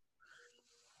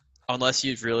 Unless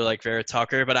you'd really like Vera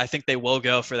Tucker, but I think they will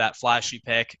go for that flashy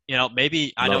pick. You know,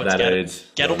 maybe I know it's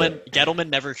Gettleman. Gettleman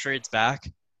never trades back.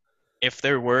 If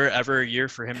there were ever a year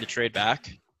for him to trade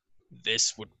back,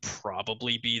 this would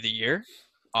probably be the year.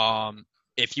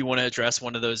 If you want to address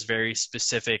one of those very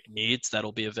specific needs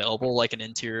that'll be available, like an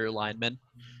interior lineman,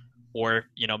 or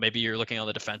maybe you're looking on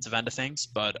the defensive end of things.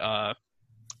 But I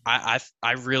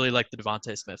really like the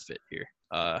Devontae Smith fit here.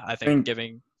 I think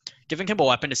giving him a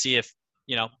weapon to see if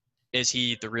is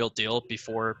he the real deal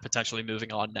before potentially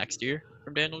moving on next year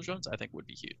from Daniel Jones, I think would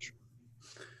be huge.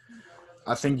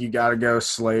 I think you got to go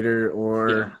Slater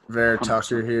or Vera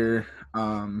Tucker here.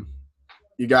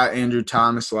 You got Andrew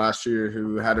Thomas last year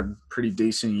who had a pretty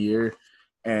decent year,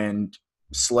 and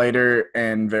Slater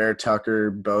and Vera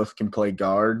Tucker both can play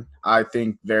guard. I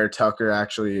think Vera Tucker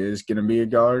actually is going to be a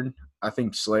guard. I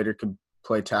think Slater could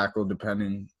play tackle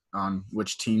depending on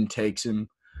which team takes him,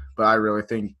 but I really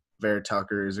think Vera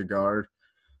Tucker is a guard.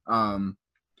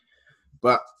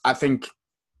 But I think,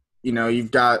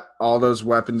 you've got all those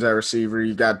weapons at receiver.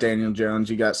 You've got Daniel Jones.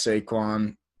 You got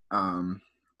Saquon.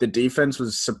 The defense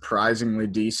was surprisingly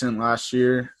decent last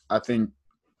year. I think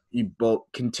you both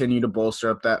continue to bolster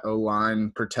up that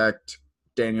O-line, protect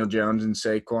Daniel Jones and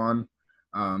Saquon.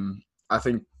 I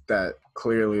think that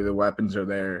clearly the weapons are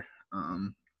there.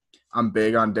 I'm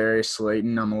big on Darius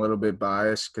Slayton. I'm a little bit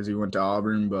biased because he went to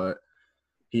Auburn, but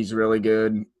he's really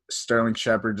good. Sterling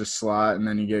Shepard's a slot, and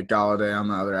then you get Golladay on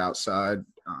the other outside.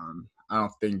 I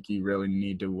don't think you really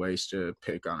need to waste a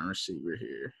pick on a receiver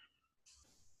here.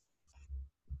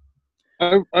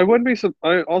 I wouldn't be.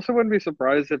 I also wouldn't be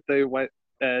surprised if they went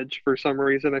edge for some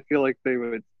reason. I feel like they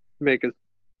would make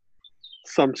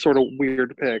some sort of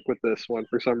weird pick with this one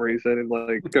for some reason, and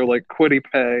go Kwity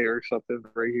Paye or something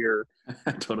right here.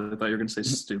 I totally thought you were going to say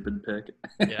stupid pick.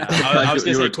 Yeah, I was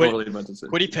going to say totally about to say.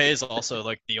 Kwity Paye is also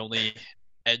the only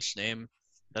edge name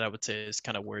that I would say is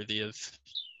kind of worthy of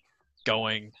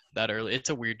going that early. It's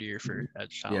a weird year for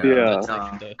edge talent.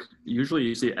 Yeah. Usually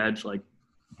you see edge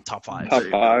top 5. Top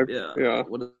 5. Yeah.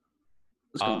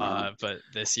 But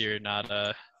this year not.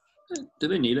 Do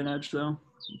they need an edge though?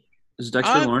 Is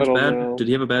Dexter Lawrence bad? Know. Did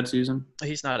he have a bad season?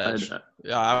 He's not edge.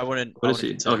 I wouldn't. What is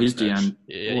he? Oh, he's DN.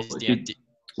 Yeah, he's DN.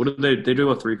 What did they do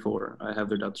a 3-4? I have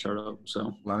their depth chart up.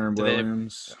 So Leonard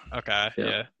Williams. Okay.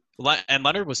 Yeah. And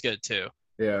Leonard was good too.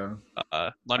 Yeah.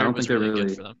 Leonard was really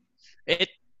good for them.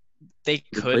 They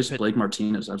could replace Blake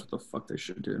Martinez. That's what the fuck they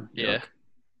should do. Yeah.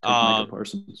 Micah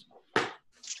Parsons.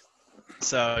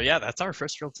 So yeah, that's our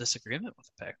first real disagreement with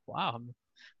the pick. Wow, I'm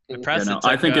impressed. Yeah, no,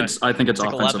 I think it's offensive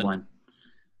 11. line.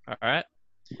 All right.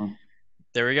 Well,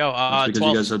 there we go. because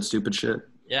 12. you guys said stupid shit.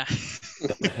 Yeah.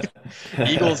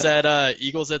 Eagles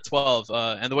at 12.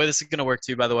 And the way this is going to work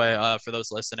too, by the way, for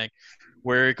those listening,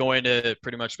 we're going to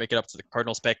pretty much make it up to the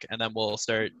Cardinals pick, and then we'll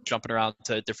start jumping around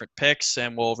to different picks,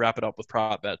 and we'll wrap it up with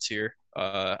prop bets here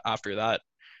after that.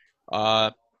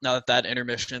 Now that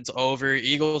intermission's over,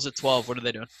 Eagles at 12. What are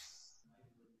they doing?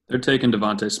 They're taking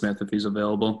Devontae Smith if he's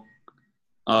available.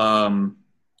 And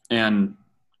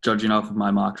judging off of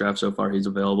my mock draft so far, he's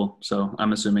available. So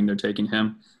I'm assuming they're taking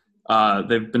him.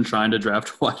 They've been trying to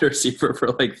draft wide receiver for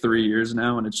like 3 years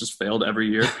now, and it's just failed every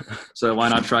year. So why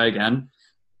not try again,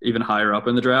 even higher up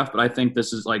in the draft? But I think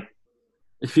this is like,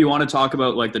 if you want to talk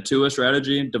about like the Tua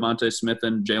strategy, Devontae Smith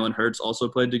and Jalen Hurts also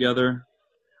played together.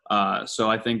 So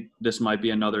I think this might be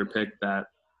another pick that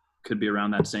could be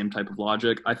around that same type of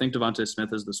logic. I think Devontae Smith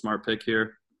is the smart pick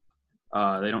here.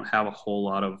 They don't have a whole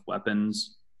lot of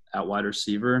weapons at wide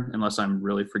receiver, unless I'm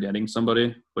really forgetting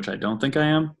somebody, which I don't think I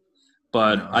am.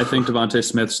 But no. I think Devontae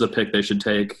Smith's the pick they should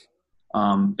take.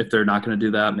 If they're not going to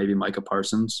do that, maybe Micah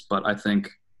Parsons. But I think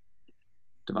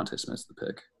Devontae Smith's the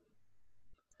pick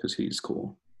because he's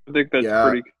cool. I think that's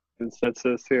pretty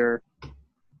consensus here.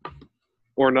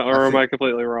 Or not? Or am I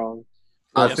completely wrong?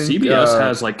 I think CBS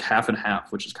has like half and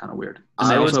half, which is kind of weird. And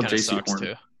they also have JC Horn.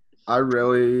 Too. I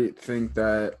really think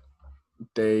that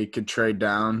they could trade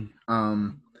down.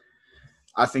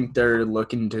 I think they're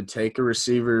looking to take a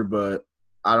receiver, but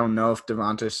I don't know if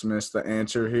Devontae Smith's the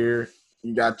answer here.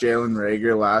 You got Jalen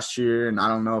Reagor last year, and I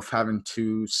don't know if having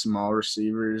two small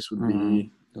receivers would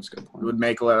be that's a good point. Would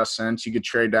make a lot of sense. You could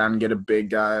trade down and get a big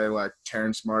guy like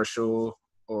Terrence Marshall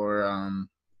or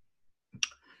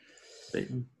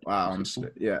Bateman. Wow,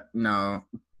 no.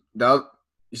 The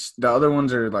other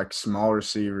ones are like small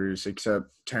receivers except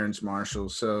Terrence Marshall.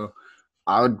 So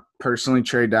I would personally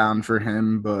trade down for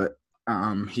him, but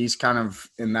he's kind of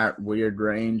in that weird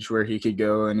range where he could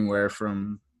go anywhere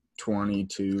from 20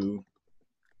 to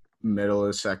middle of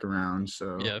the second round.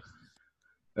 So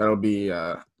that'll be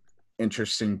a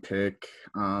interesting pick.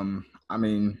 I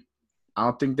mean, I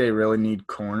don't think they really need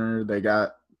corner. They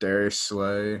got Darius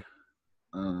Slay.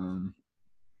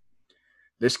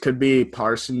 This could be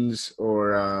Parsons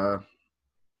or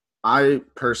I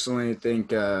personally think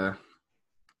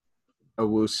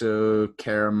Owusu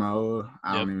Karamoa.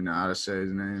 I don't even know how to say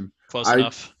his name. Close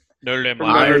enough. Notre Dame.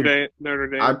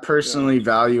 I personally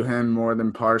value him more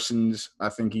than Parsons. I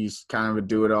think he's kind of a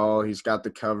do-it-all. He's got the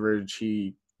coverage.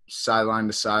 He sideline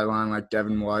to sideline like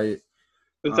Devin White.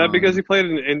 Is that because he played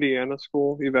in Indiana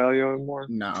school? You value him more?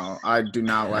 No, I do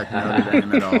not like Notre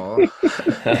Dame at all.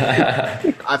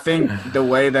 I think the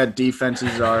way that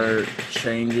defenses are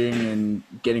changing and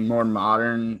getting more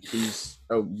modern, he's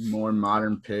a more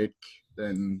modern pick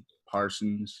than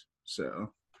Parsons.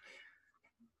 So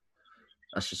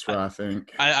that's just what I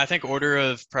think. I think order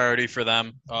of priority for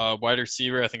them, wide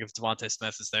receiver, I think if Devontae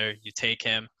Smith is there, you take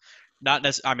him. Not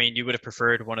necessarily. I mean, you would have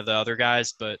preferred one of the other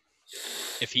guys, but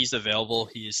if he's available,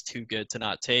 he's too good to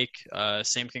not take.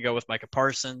 Same can go with Micah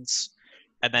Parsons.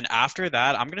 And then after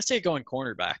that, I'm going to say going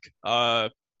cornerback.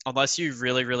 Unless you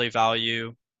really, really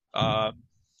value the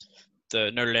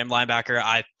Notre Dame linebacker,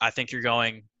 I think you're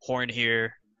going Horn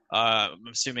here. I'm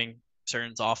assuming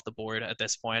Cerne's off the board at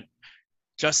this point.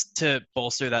 Just to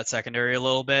bolster that secondary a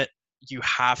little bit, you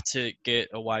have to get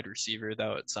a wide receiver,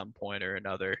 though, at some point or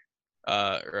another,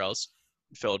 or else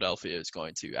Philadelphia is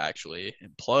going to actually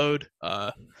implode.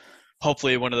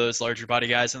 Hopefully one of those larger body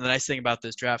guys. And the nice thing about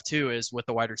this draft too is with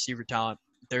the wide receiver talent,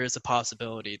 there is a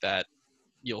possibility that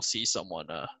you'll see someone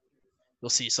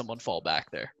fall back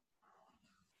there.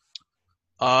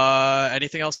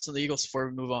 Anything else on the Eagles before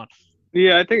we move on?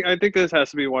 Yeah, I think this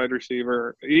has to be wide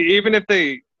receiver. Even if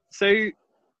they say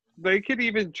they could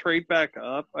even trade back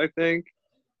up, I think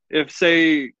if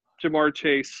say Jamar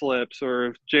Chase slips or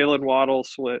if Jalen Waddle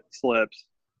slips, if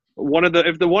one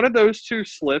of those two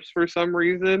slips for some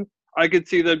reason, I could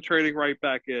see them trading right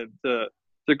back in to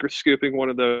scooping one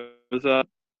of those up.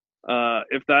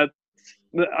 If that's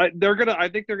I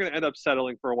think they're gonna end up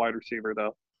settling for a wide receiver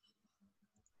though.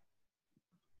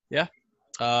 Yeah.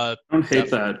 I don't hate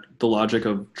that the logic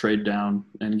of trade down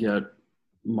and get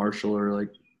Marshall or like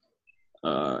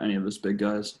any of those big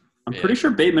guys. I'm pretty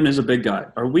sure Bateman is a big guy.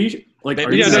 Are we like?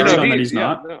 Are you on that he's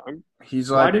not? No, he's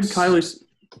like. Why did Kylie?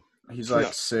 He's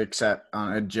like 6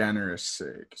 on a generous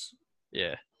 6.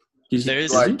 Yeah, he's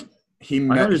like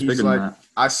he's like.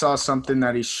 I saw something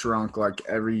that he shrunk like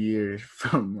every year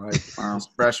from like his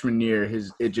freshman year.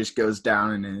 It just goes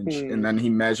down an inch, and then he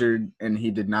measured and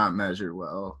he did not measure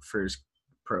well for his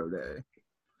pro day.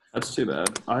 That's too bad.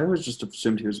 I always just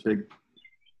assumed he was big.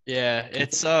 Yeah,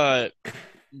 it's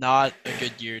not a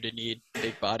good year to need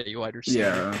big body wide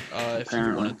receiver. Yeah, if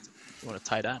you want a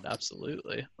tight end,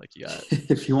 absolutely. Like you got.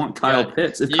 If you want Kyle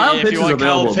Pitts, if Kyle Pitts is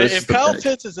available, if Kyle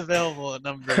Pitts is available at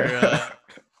number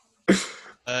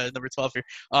 12 here,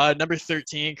 number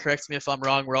 13. Correct me if I'm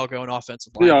wrong. We're all going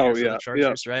offensive line for the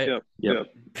Chargers, right? Yep.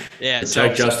 Yeah.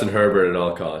 Protect Justin Herbert at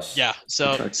all costs. Yeah.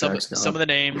 So some of the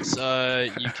names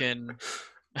you can.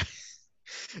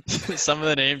 Some of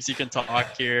the names you can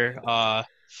talk here.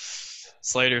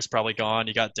 Slater's probably gone.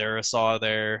 You got Darisaw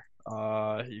there.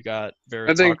 You got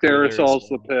Vera I think Tucker there as Darisol's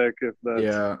the well. pick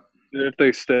Yeah. if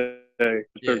they stay at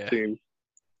Yeah. 13.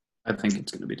 I think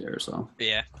it's going to be Darasol.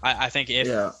 Yeah, I think if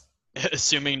Yeah.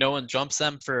 assuming no one jumps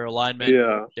them for alignment,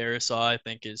 Yeah. Darisaw I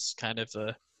think is kind of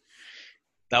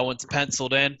that one's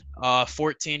penciled in.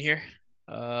 14 here,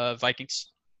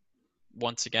 Vikings.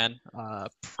 Once again,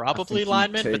 probably think you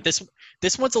lineman, take- but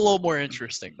this one's a little more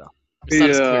interesting though. It's not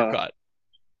as clear Yeah. cut.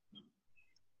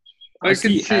 I can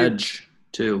see see. edge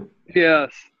too.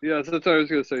 Yes, that's what I was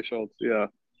going to say, Schultz. Yeah.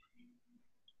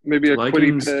 Maybe a Quiddy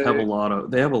Vikings Pay. have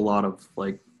a lot of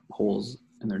like holes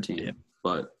in their team, Yeah.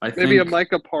 but I think Maybe a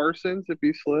Micah Parsons if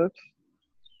he slips.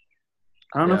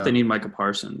 I don't know Yeah. if they need Micah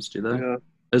Parsons, do they? Yeah.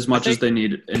 As much as think- they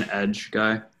need an edge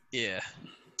guy. Yeah.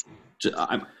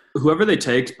 Whoever they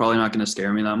take is probably not going to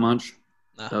scare me that much.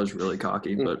 No. That was really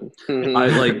cocky, but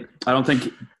Mhm. I don't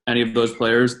think any of those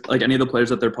players, like any of the players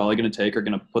that they're probably going to take, are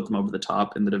going to put them over the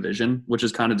top in the division, which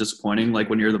is kind of disappointing. Like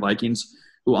when you're the Vikings,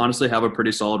 who honestly have a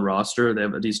pretty solid roster, they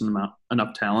have a decent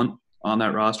enough talent on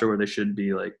that roster where they should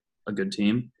be like a good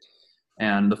team.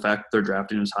 And the fact they're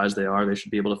drafting as high as they are, they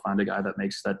should be able to find a guy that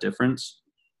makes that difference.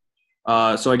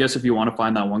 So I guess if you want to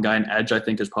find that one guy, an edge I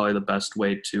think is probably the best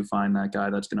way to find that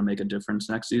guy that's going to make a difference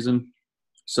next season.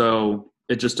 So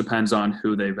it just depends on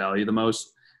who they value the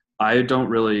most. I don't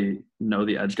really know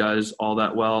the edge guys all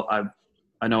that well.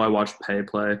 I know I watched Pay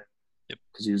play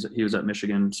because he was at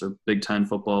Michigan, so Big Ten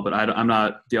football. But I'm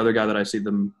not the other guy that I see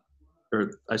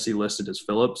listed as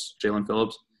Jalen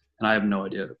Phillips, and I have no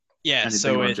idea Yeah, anything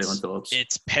so about Jalen Phillips.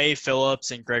 it's Pay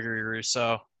Phillips and Gregory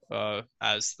Rousseau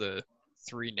as the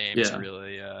three names Yeah.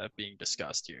 really being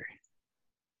discussed here.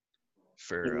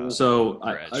 For So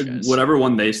for edge guys. whatever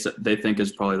one they think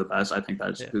is probably the best, I think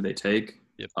that's Yeah. who they take.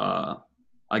 Yep.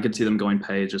 I could see them going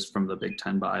Pay just from the Big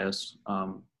Ten bias,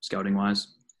 scouting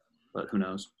wise, but who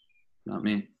knows? Not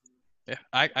me. Yeah,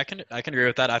 I can agree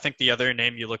with that. I think the other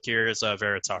name you look here is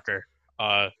Vera Tucker.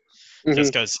 Mhm.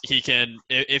 Just because he can,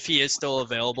 if he is still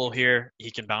available here,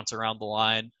 he can bounce around the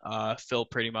line, fill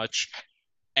pretty much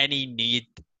any need.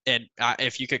 And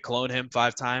if you could clone him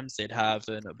 5 times, they'd have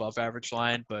an above-average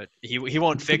line. But he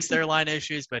won't fix their line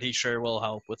issues, but he sure will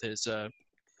help with his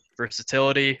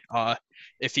versatility.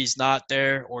 If he's not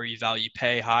there, or you value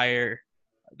Pay higher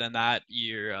than that,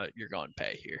 you're going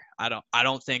Pay here. I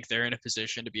don't think they're in a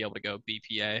position to be able to go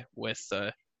BPA with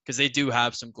because they do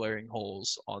have some glaring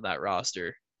holes on that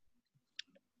roster,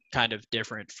 kind of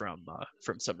different from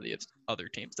some of the other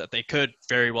teams that they could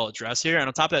very well address here. And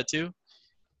on top of that too,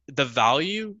 the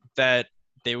value that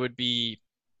they would be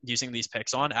using these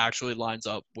picks on actually lines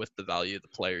up with the value of the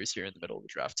players here in the middle of the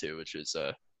draft too, which is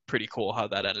pretty cool how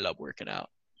that ended up working out.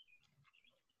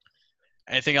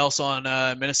 Anything else on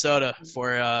Minnesota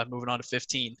for moving on to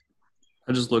 15?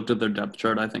 I just looked at their depth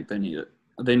chart. I think they need it.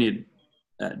 They need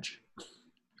edge.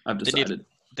 I've decided.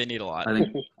 They need a lot.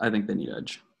 I think they need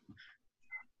edge.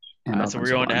 And So we're offensive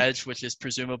going to line. edge, which is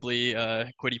presumably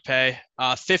Quiddy Pay.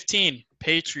 15,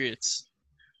 Patriots.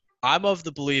 I'm of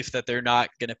the belief that they're not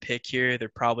going to pick here. They're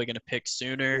probably going to pick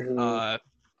sooner. Mhm.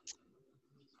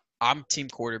 I'm team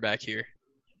quarterback here.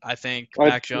 I think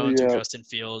Mac Jones or yeah. Justin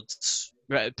Fields,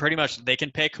 pretty much they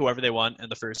can pick whoever they want in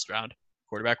the first round,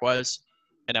 quarterback-wise,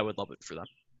 and I would love it for them.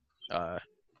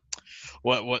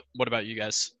 What about you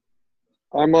guys?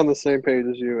 I'm on the same page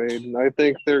as you, Aiden. I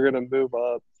think they're going to move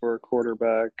up for a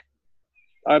quarterback.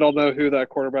 I don't know who that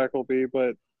quarterback will be,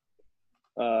 but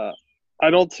I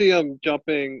don't see them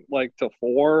jumping like to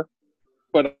 4,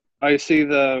 but I see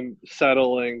them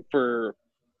settling for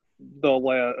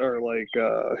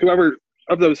whoever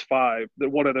of those 5,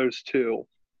 one of those 2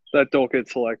 that don't get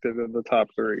selected in the top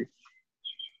 3.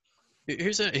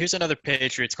 Here's another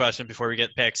Patriots question before we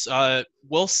get picks.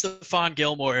 Will Stephon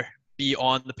Gilmore be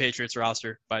on the Patriots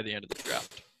roster by the end of the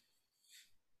draft?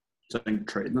 So I think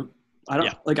trade them. I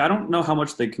don't know how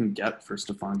much they can get for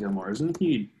Stephon Gilmore. Isn't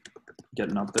he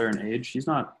getting up there in age? He's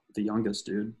not the youngest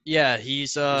dude. Yeah,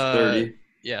 he's 30.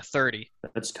 Yeah, 30.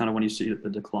 That's kind of when you see the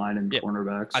decline in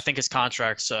cornerbacks. I think his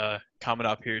contract's coming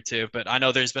up here too, but I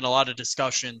know there's been a lot of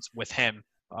discussions with him.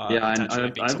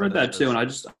 I've read that too, and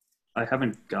I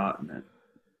haven't gotten it.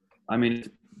 I mean,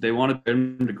 they want to trade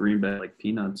him to Green Bay like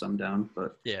peanuts. I'm down,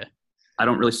 but yeah, I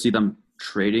don't really see them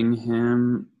trading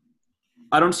him.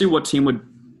 I don't see what team would.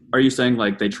 Are you saying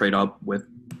like they trade up with?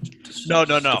 No.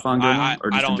 Stephon Gilmore, or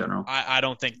just I don't, in general? I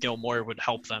don't think Gilmore would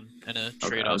help them in a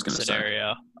trade I up was gonna say.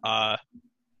 scenario.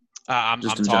 I'm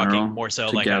Just in talking general, more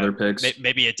so to like gather picks.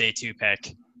 maybe a day 2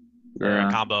 pick or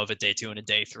a combo of a day 2 and a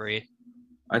day 3.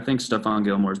 I think Stephon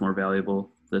Gilmore is more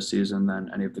valuable this season than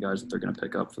any of the guys that they're going to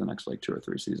pick up for the next like 2 or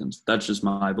 3 seasons. That's just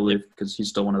my belief because he's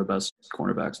still one of the best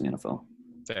cornerbacks in the NFL.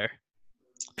 Fair.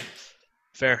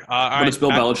 Fair. All But right, it's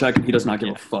Bill Belichick, and he does not give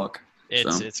Yeah. a fuck.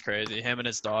 It's So. it's crazy. Him and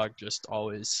his dog just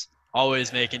always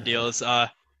making deals. All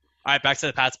right, back to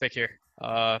the Pats pick here. We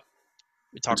talked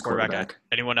It's quarterback.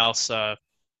 Anyone else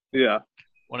Yeah.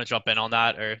 want to jump in on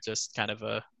that, or just kind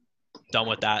of done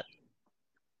with that?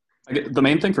 The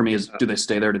main thing for me is, do they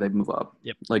stay there? Do they move up?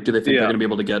 Yep. Like, do they think Yeah. they're going to be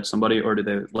able to get somebody, or do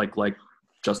they like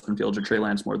Justin Fields or Trey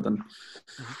Lance more than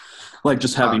like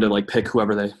just having to like pick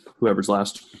whoever's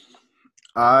last?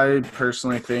 I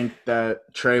personally think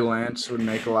that Trey Lance would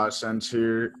make a lot of sense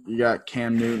here. You got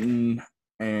Cam Newton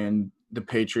and the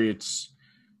Patriots.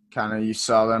 Kind of, you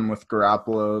saw them with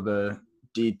Garoppolo, the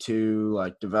D2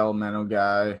 like developmental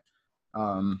guy.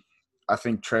 I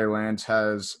think Trey Lance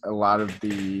has a lot of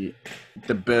the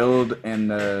build and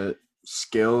the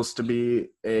skills to be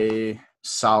a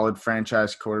solid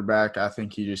franchise quarterback. I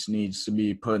think he just needs to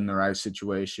be put in the right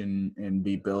situation and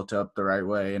be built up the right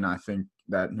way. And I think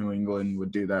that New England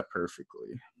would do that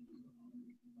perfectly.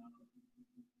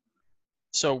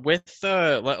 So with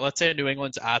let's say New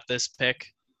England's at this pick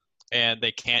and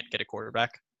they can't get a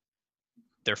quarterback,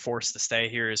 they're forced to stay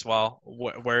here as well.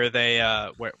 Where are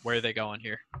they going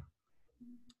here?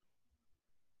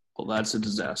 Well, that's a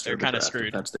disaster. They're of a kind of draft if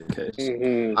screwed. That's the case.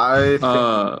 Mhm. I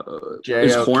think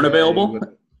Is Horn JOK available?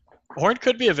 would- Horn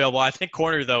could be available. I think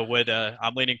corner though would.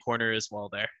 I'm leaning corner as well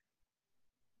there.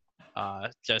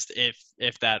 Just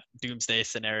if that doomsday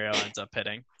scenario ends up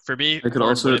hitting. For me, They could Horn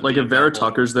also would like be if Vera available.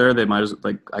 Tucker's there, they might as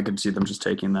like I could see them just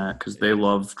taking that because they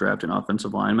love drafting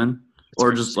offensive linemen. It's Or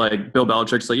great to just see. like Bill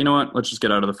Belichick's like, you know what? Let's just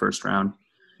get out of the first round,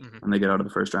 Mhm. and they get out of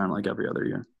the first round like every other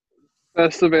year.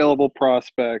 Best available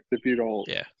prospect if you don't.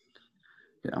 Yeah.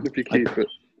 Yeah, If you keep it.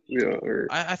 Yeah. Or,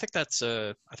 I think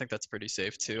that's pretty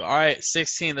safe too. All right,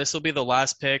 16. This will be the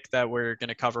last pick that we're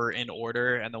gonna cover in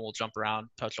order, and then we'll jump around,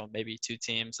 touch on maybe two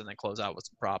teams, and then close out with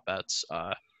some prop bets.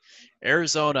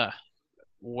 Arizona,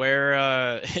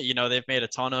 where they've made a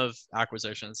ton of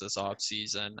acquisitions this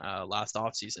offseason. Last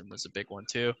offseason was a big one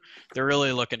too. They're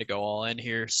really looking to go all in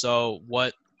here. So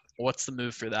what's the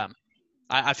move for them?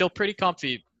 I feel pretty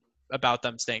comfy about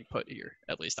them staying put here.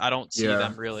 At least I don't see Yeah.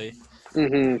 them really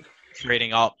Mhm.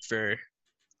 trading up for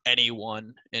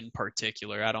anyone in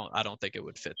particular. I don't think it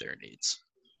would fit their needs.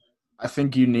 I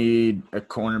think you need a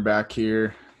cornerback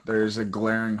here. There's a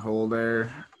glaring hole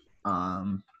there.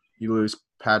 You lose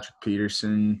Patrick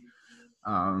Peterson.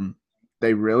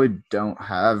 They really don't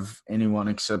have anyone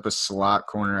except a slot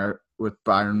corner with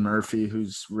Byron Murphy,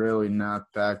 who's really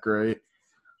not that great.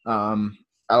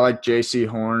 I like J.C.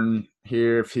 Horn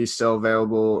here if he's still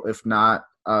available. If not,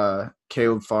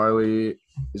 Caleb Farley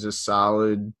is a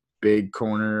solid big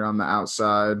corner on the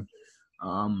outside.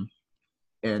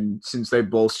 And since they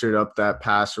bolstered up that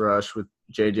pass rush with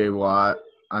J.J. Watt,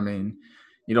 I mean,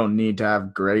 you don't need to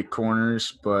have great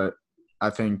corners, but I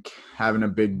think having a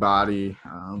big body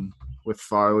with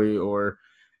Farley or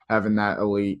having that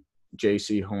elite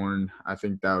J.C. Horn, I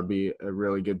think that would be a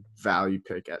really good value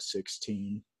pick at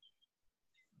 16.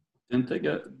 Didn't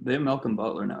they have Malcolm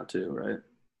Butler now too, right?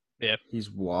 He's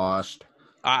washed.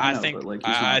 I know, think but, like,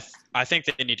 he's not- I think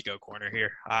they need to go corner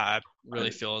here. I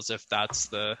really feel as if that's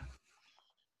the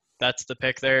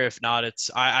pick there. If not,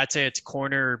 I'd say it's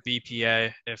corner or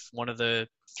BPA. If one of the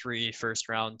 3 first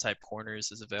round type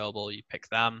corners is available, you pick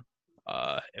them.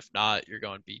 If not, you're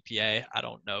going BPA. I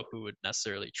don't know who would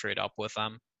necessarily trade up with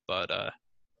them, but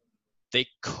they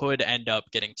could end up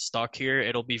getting stuck here.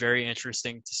 It'll be very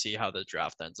interesting to see how the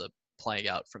draft ends up playing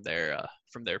out from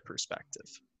their perspective.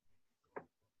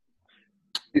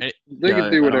 They Yeah,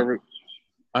 can do whatever.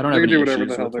 I don't They have can any do whatever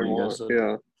issues the hell with they what you guys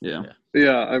want. said. Yeah. Yeah.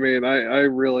 Yeah, I mean, I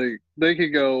really they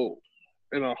could go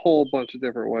in a whole bunch of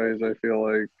different ways. I feel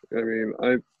like, I mean,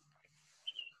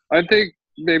 I think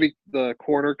maybe the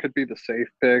corner could be the safe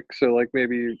pick. So like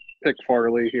maybe you pick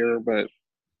Farley here, but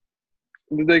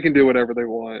they can do whatever they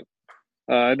want.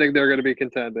 I think they're going to be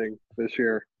contending this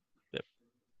year.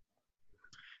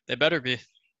 They better be.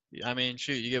 I mean,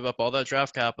 shoot, you give up all that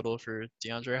draft capital for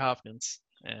DeAndre Hopkins,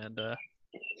 and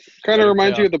Kind of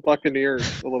reminds yeah. you of the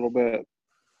Buccaneers a little bit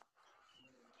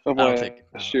of I don't think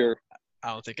last year. I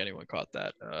don't think anyone caught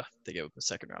that. They gave up a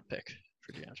second round pick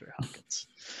for DeAndre Hopkins.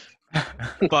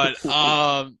 But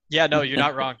yeah, no, you're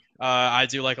not wrong. I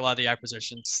do like a lot of the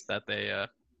acquisitions that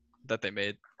they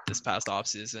made this past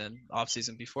offseason.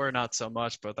 Offseason before, not so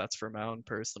much, but that's for my own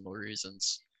personal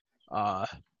reasons.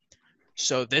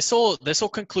 So this will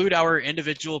conclude our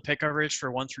individual pick coverage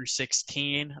for 1 through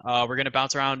 16. We're gonna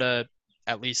bounce around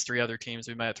at least 3 other teams.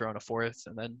 We might throw in a 4th,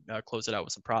 and then close it out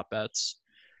with some prop bets.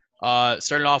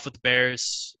 Starting off with the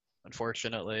Bears,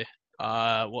 unfortunately.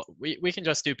 We can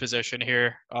just do position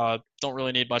here. Don't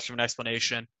really need much of an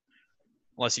explanation.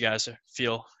 unless you guys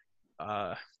feel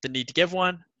the need to give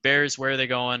one. Bears, where are they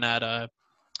going at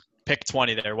pick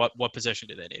 20 there? What position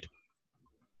do they need?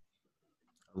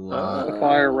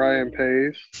 Fire Ryan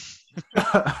Pace.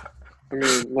 I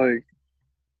mean, like,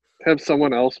 have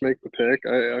someone else make the pick.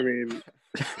 I mean,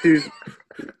 he's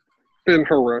been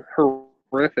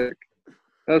horrific.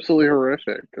 Absolutely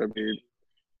horrific. I mean,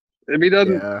 if he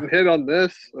doesn't hit on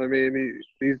this, I mean,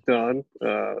 he's done.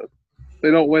 If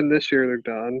they don't win this year, they're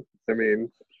done. I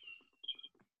mean,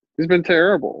 he's been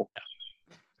terrible.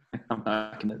 I'm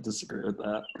not going to disagree with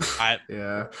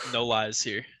that. No lies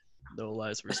here. No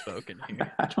lies were spoken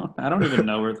here. I don't even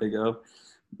know where they go.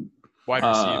 Wide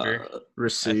receiver.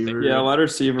 Receiver. Yeah, wide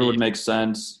receiver would make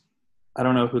sense. I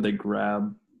don't know who they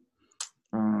grab.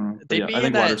 I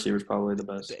think wide receiver is probably the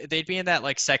best. They'd be in that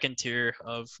like second tier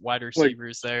of wide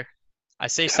receivers there. I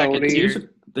say second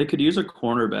tier. They could use a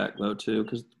cornerback though too,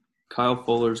 because Kyle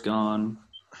Fuller's gone.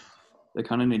 They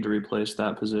kind of need to replace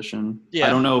that position. Yeah. I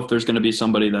don't know if there's going to be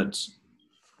somebody that's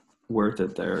worth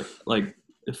it there. Like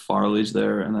if Farley's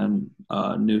there and then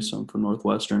Newsome from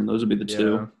Northwestern, those would be the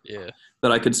two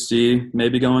that I could see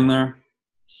maybe going there.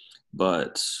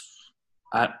 But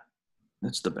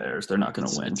it's the Bears. They're not going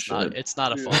to win. It's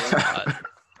not a fun spot.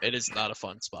 It is not a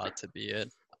fun spot to be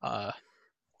in.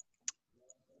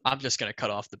 I'm just going to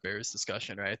cut off the Bears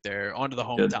discussion right there. On to the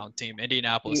hometown team,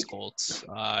 Indianapolis Colts.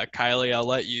 Kylie, I'll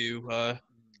let you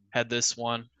head this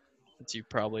one since you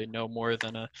probably know more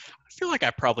than I feel like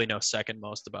I probably know second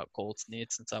most about Colts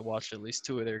needs since I watched at least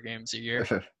 2 of their games a year.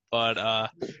 But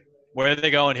where are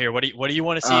they going here? What do you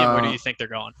want to see and where do you think they're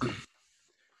going?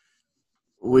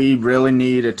 We really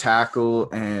need a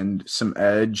tackle and some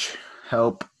edge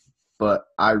help, but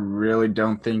I really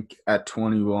don't think at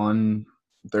 21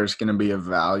 there's going to be a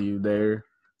value there.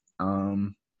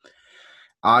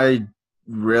 I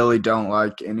really don't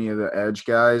like any of the edge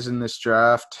guys in this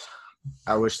draft.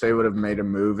 I wish they would have made a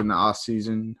move in the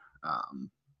offseason.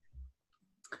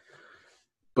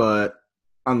 But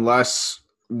unless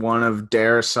one of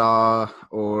Darisaw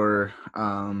or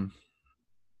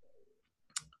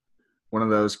one of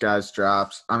those guys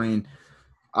drops. I mean,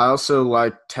 I also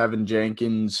like Tevin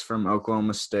Jenkins from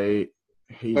Oklahoma State.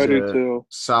 He's a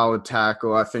solid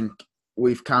tackle. I think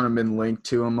we've kind of been linked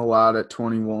to him a lot at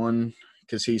 21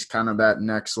 because he's kind of that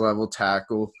next level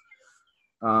tackle.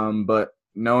 But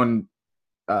knowing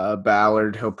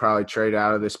Ballard, he'll probably trade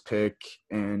out of this pick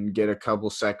and get a couple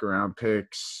second-round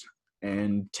picks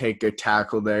and take a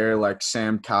tackle there like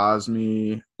Sam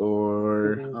Cosmi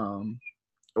or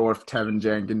if Tevin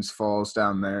Jenkins falls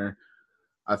down there.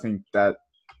 I think that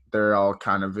they're all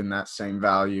kind of in that same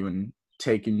value, and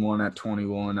taking one at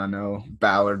 21, I know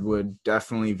Ballard would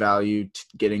definitely value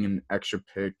getting an extra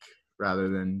pick rather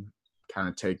than kind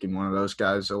of taking one of those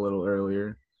guys a little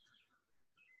earlier.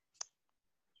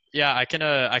 Yeah, I can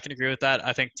agree with that.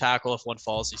 I think tackle, if one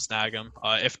falls, you snag him.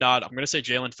 If not, I'm going to say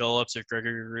Jalen Phillips or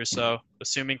Gregory Rousseau.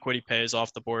 Assuming Kwity Paye is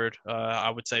off the board, I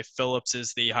would say Phillips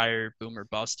is the higher boom or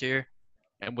bust here.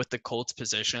 And with the Colts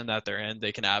position that they're in,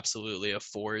 they can absolutely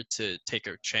afford to take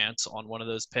a chance on one of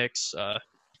those picks.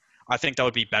 I think that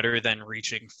would be better than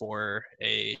reaching for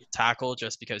a tackle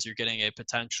just because you're getting a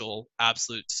potential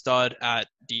absolute stud at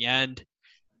the end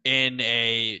in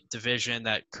a division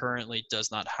that currently does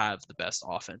not have the best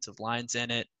offensive lines in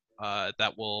it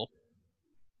that will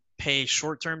pay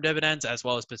short-term dividends as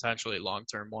well as potentially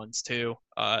long-term ones too.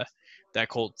 That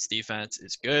Colts defense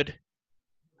is good,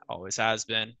 always has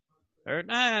been. Or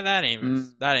that ain't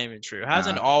even true.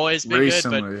 Hasn't always been good,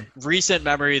 but recent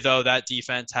memory though, that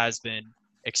defense has been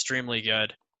extremely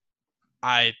good.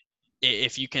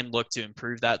 If you can look to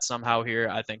improve that somehow here,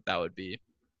 I think that would be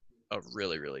a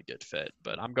really, really good fit.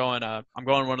 But I'm going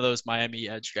one of those Miami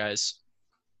edge guys,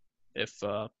 if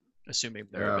assuming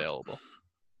they're available.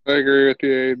 I agree with you,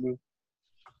 Aiden.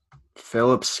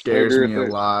 Phillips scares me a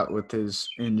lot with his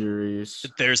injuries.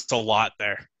 There's a lot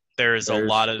there. There's a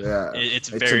lot of it's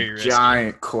very risky.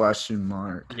 Giant question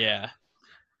mark. Yeah.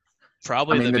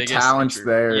 Probably the biggest talent's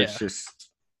injury. there. Yeah. It's just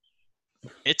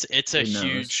it's a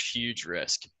huge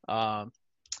risk. All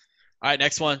right,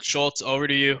 next one. Schultz, over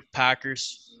to you.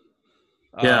 Packers.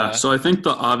 So I think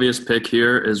the obvious pick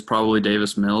here is probably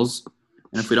Davis Mills.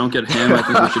 And if we don't get him, I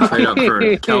think we should trade up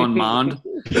for Kellen Mond.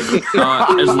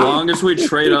 As long as we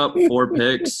trade up 4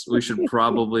 picks, we should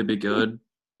probably be good.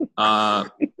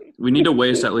 We need to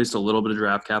waste at least a little bit of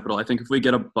draft capital. I think if we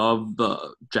get above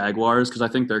the Jaguars, because I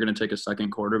think they're going to take a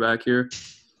second quarterback here,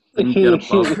 and get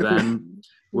above them,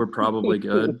 we're probably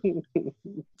good.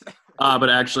 But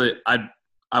actually,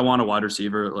 I want a wide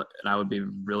receiver, and I would be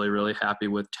really, really happy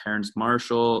with Terrace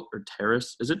Marshall or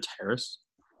Terrace. Is it Terrace?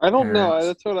 I don't know.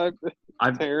 That's what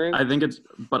Terrence? I think it's,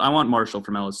 but I want Marshall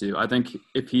from LSU. I think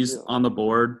if he's Yeah. on the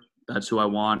board, that's who I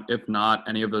want. If not,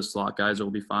 any of those slot guys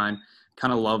will be fine.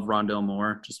 Kind of love Rondale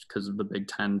Moore just because of the Big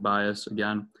Ten bias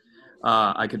again.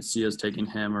 I could see us taking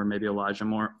him or maybe Elijah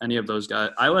Moore. Any of those guys.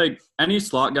 I like any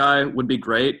slot guy would be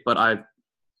great, but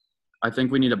I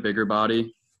think we need a bigger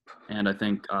body, and I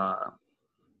think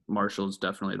Marshall's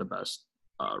definitely the best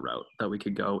route that we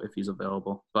could go if he's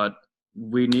available. But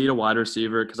we need a wide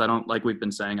receiver because I don't, like we've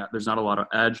been saying, there's not a lot of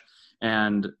edge,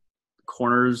 and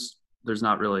corners, there's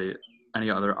not really any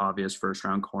other obvious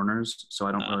first-round corners, so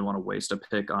I don't really want to waste a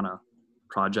pick on a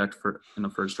project in the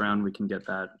first round. We can get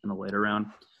that in the later round.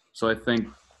 So I think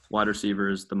wide receiver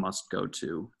is the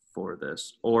must-go-to for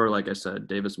this. Or, like I said,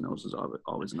 Davis Mills is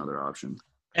always another option.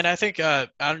 And I think,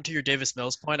 adding to your Davis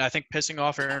Mills point, I think pissing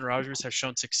off Aaron Rodgers has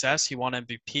shown success. He won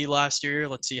MVP last year.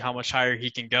 Let's see how much higher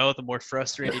he can go, the more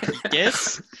frustrated he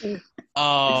gets.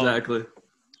 Exactly.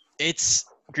 It's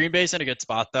Green Bay's in a good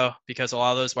spot, though, because a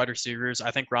lot of those wide receivers,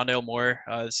 I think Rondale Moore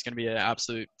is going to be an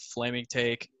absolute flaming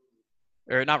take.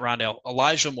 Or not Rondale,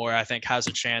 Elijah Moore, I think, has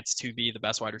a chance to be the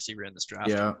best wide receiver in this draft.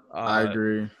 Yeah, I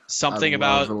agree. Something I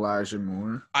about love Elijah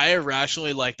Moore. I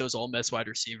irrationally like those Ole Miss wide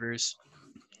receivers.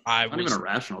 Not even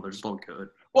irrational. They're just all good.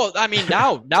 Well, I mean,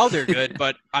 now they're good,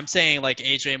 but I'm saying like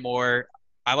AJ Moore.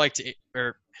 I like to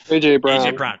or AJ Brown.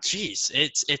 AJ Brown. Jeez,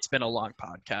 it's been a long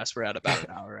podcast. We're at about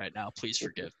an hour right now. Please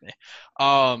forgive me.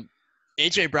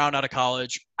 AJ Brown out of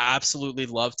college, absolutely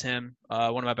loved him.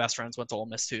 One of my best friends went to Ole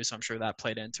Miss too, so I'm sure that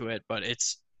played into it. But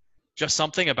it's just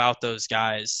something about those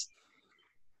guys.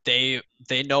 They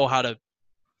know how to.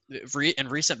 In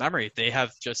recent memory, they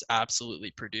have just absolutely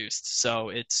produced. So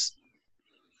it's.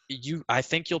 I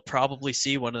think you'll probably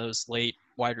see one of those late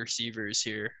wide receivers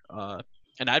here,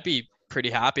 and I'd be pretty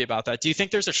happy about that. Do you think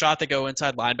there's a shot to go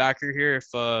inside linebacker here if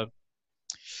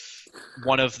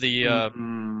one of the?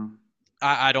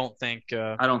 I don't think.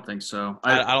 I don't think so.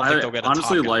 I don't think they'll get.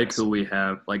 Honestly, like who we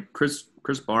have, like Chris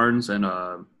Barnes and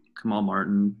Kamal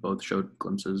Martin, both showed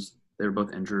glimpses. They were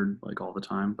both injured like all the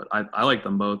time, but I like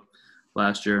them both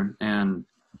last year, and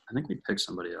I think we picked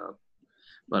somebody up.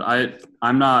 But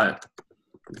I'm not.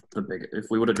 If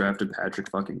we would have drafted Patrick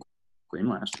fucking Queen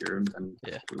last year, then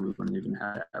we wouldn't even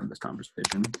have this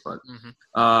conversation. But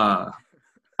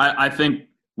I think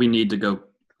we need to go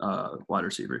wide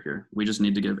receiver here. We just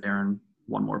need to give Aaron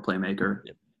one more playmaker,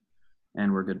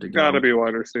 and we're good to go. Gotta be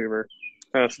wide receiver.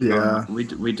 Yeah,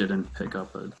 we didn't pick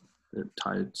up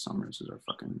Ty Summers is our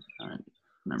fucking. All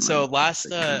right. So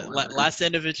last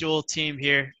individual team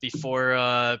here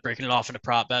before breaking it off into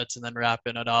prop bets and then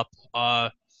wrapping it up.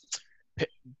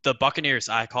 The Buccaneers,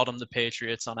 I called them the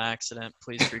Patriots on accident.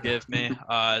 Please forgive me.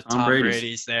 Tom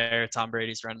Brady's there. Tom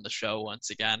Brady's running the show once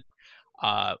again.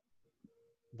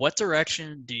 What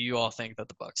direction do you all think that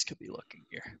the Bucs could be looking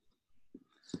here?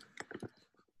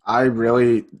 I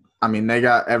mean, they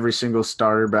got every single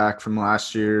starter back from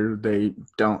last year. They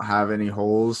don't have any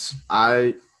holes.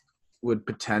 I would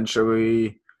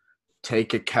potentially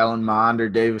take a Kellen Mond or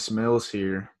Davis Mills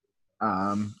here.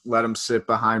 Let him sit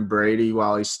behind Brady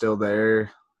while he's still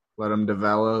there. Let him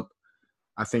develop.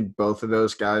 I think both of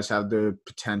those guys have the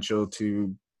potential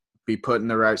to be put in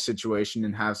the right situation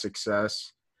and have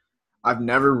success. I've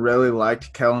never really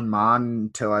liked Kellen Mond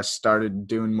until I started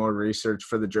doing more research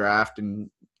for the draft and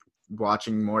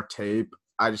watching more tape.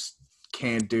 I just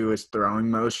can't do his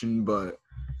throwing motion, but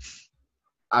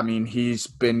I mean, he's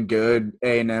been good.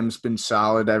 A&M's been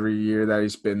solid every year that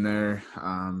he's been there.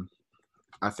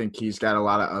 I think he's got a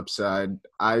lot of upside.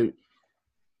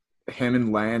 Him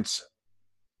and Lance,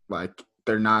 like,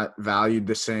 they're not valued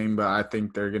the same, but I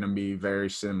think they're going to be very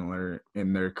similar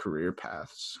in their career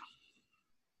paths.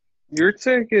 You're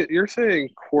saying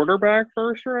quarterback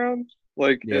first round?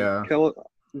 Like, yeah.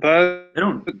 They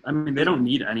don't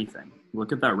need anything.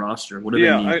 Look at that roster. What do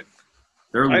they need?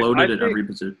 They're loaded at every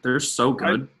position. They're so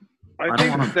good.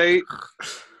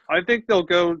 I think they'll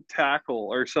go tackle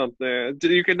or something.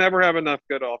 You can never have enough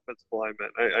good offensive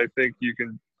linemen. I think you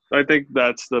can. I think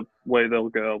that's the way they'll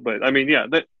go. But I mean, yeah,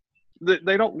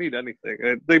 they don't need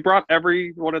anything. They brought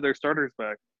every one of their starters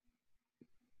back.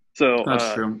 So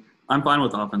that's true. I'm fine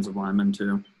with offensive linemen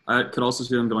too. I could also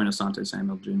see them going to Asante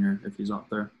Samuel Jr. if he's out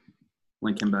there.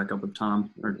 Link him back up with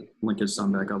Tom, or link his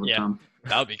son back up with Tom.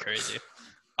 That would be crazy.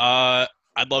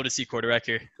 I'd love to see quarterback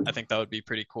here. I think that would be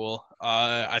pretty cool.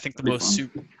 I think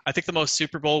the most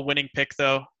Super Bowl winning pick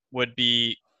though would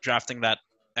be drafting that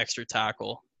extra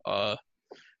tackle.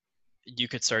 You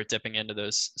could start dipping into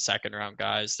those second round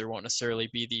guys. There won't necessarily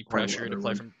be the pressure to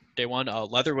play from day one.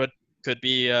 Leatherwood could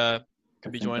be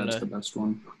joining the best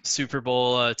one. Super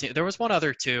Bowl team. There was one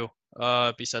other too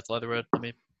besides Leatherwood.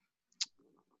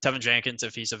 Tevin Jenkins,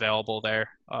 if he's available there,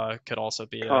 could also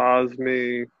be.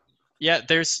 Cosme. Yeah,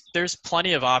 there's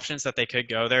plenty of options that they could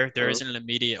go there. There isn't an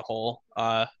immediate hole.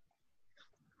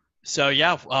 So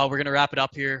yeah, we're gonna wrap it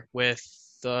up here with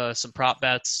some prop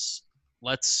bets.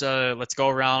 Let's go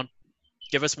around.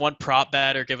 Give us one prop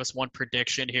bet or give us one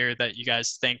prediction here that you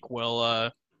guys think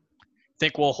will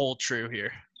hold true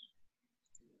here.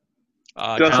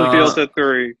 Justin Fields at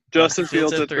 3. Justin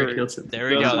Fields at 3. There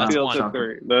we go. That's Fields one. at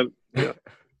 3. Yeah.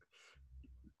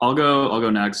 I'll go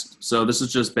next. So this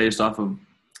is just based off of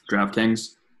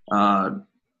DraftKings.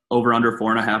 Over under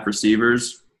 4.5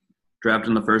 receivers drafted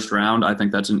in the first round. I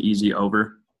think that's an easy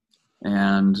over.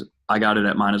 And I got it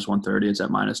at -130. It's at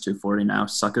 -240 now.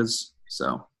 Suckers.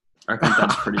 So I think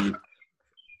that's pretty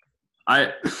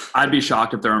I'd be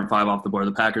shocked if there aren't 5 off the board.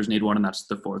 The Packers need one, and that's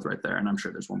the 4th right there, and I'm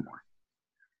sure there's one more.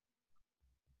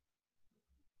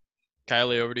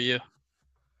 Kylie, over to you.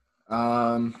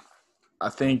 I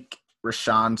think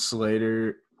Rashawn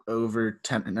Slater over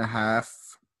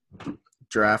 10.5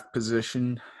 draft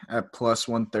position at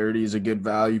 +130 is a good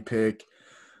value pick.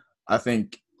 I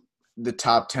think the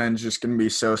top 10 is just going to be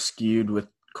so skewed with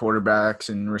quarterbacks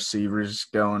and receivers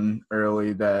going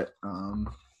early that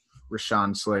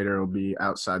Rashawn Slater will be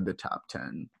outside the top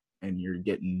 10, and you're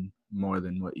getting more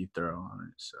than what you throw on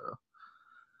it. So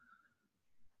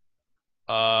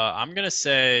I'm going to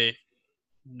say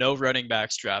no running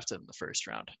backs drafted in the first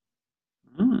round.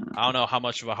 I don't know how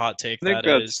much of a hot take that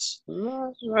is.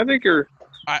 I think you're.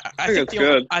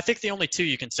 I think the only two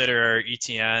you consider are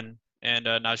ETN and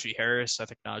Najee Harris. I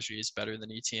think Najee is better than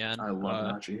ETN. I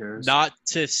love Najee Harris. Not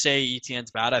to say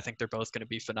ETN's bad. I think they're both going to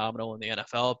be phenomenal in the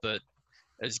NFL, but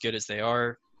as good as they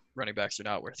are, running backs are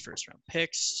not worth first-round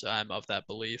picks. I'm of that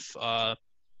belief.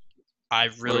 I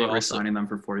really also signing them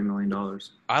for $40 million.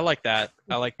 I like that.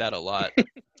 I like that a lot.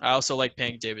 I also like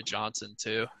paying David Johnson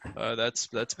too. That's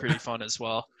pretty fun as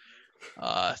well.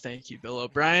 Thank you, Bill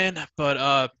O'Brien.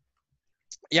 But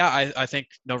yeah, I think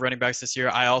no running backs this year.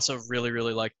 I also really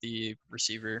like the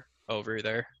receiver over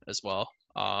there as well.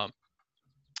 I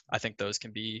think those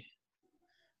can be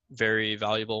very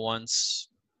valuable ones.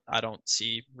 I don't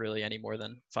see really any more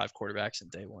than 5 quarterbacks in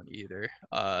day one either.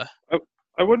 I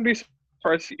wouldn't be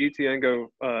surprised to see ETN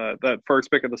go that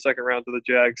first pick of the second round to the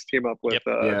Jags, team up with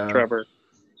Trevor.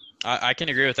 I can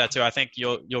agree with that too. I think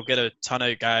you'll get a ton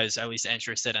of guys at least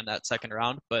interested in that second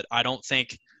round, but I don't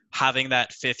think having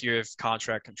that 5th year of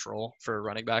contract control for a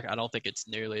running back, I don't think it's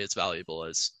nearly as valuable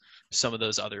as some of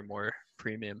those other more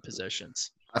premium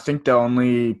positions. I think the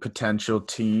only potential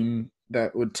team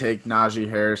that would take Najee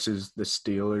Harris is the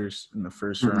Steelers in the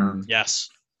first round. Yes.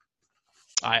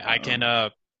 I can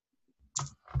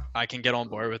get on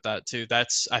board with that too.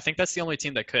 I think that's the only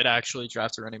team that could actually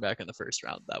draft a running back in the first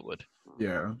round. That would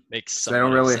make some. They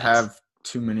don't really sense. have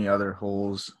too many other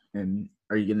holes. And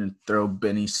are you going to throw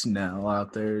Benny Snell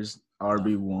out there as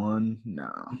RB1?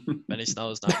 No. Benny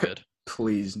Snell is not good.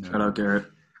 Please no. Shout out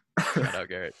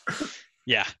Garrett.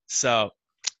 Yeah. So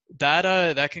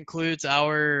that concludes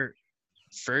our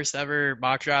first ever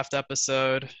mock draft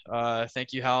episode.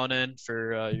 Thank you, Hallinan,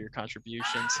 for your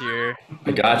contributions here.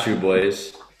 I got you,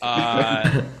 boys.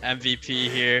 MVP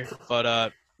here,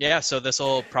 but yeah. So this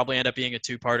will probably end up being a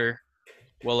 2-parter.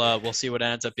 We'll see what it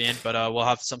ends up being, but we'll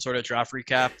have some sort of draft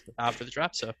recap after the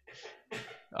draft. So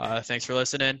thanks for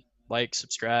listening. Like,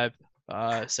 subscribe,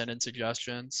 send in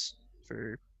suggestions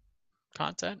for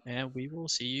content, and we will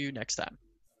see you next time.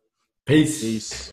 Peace.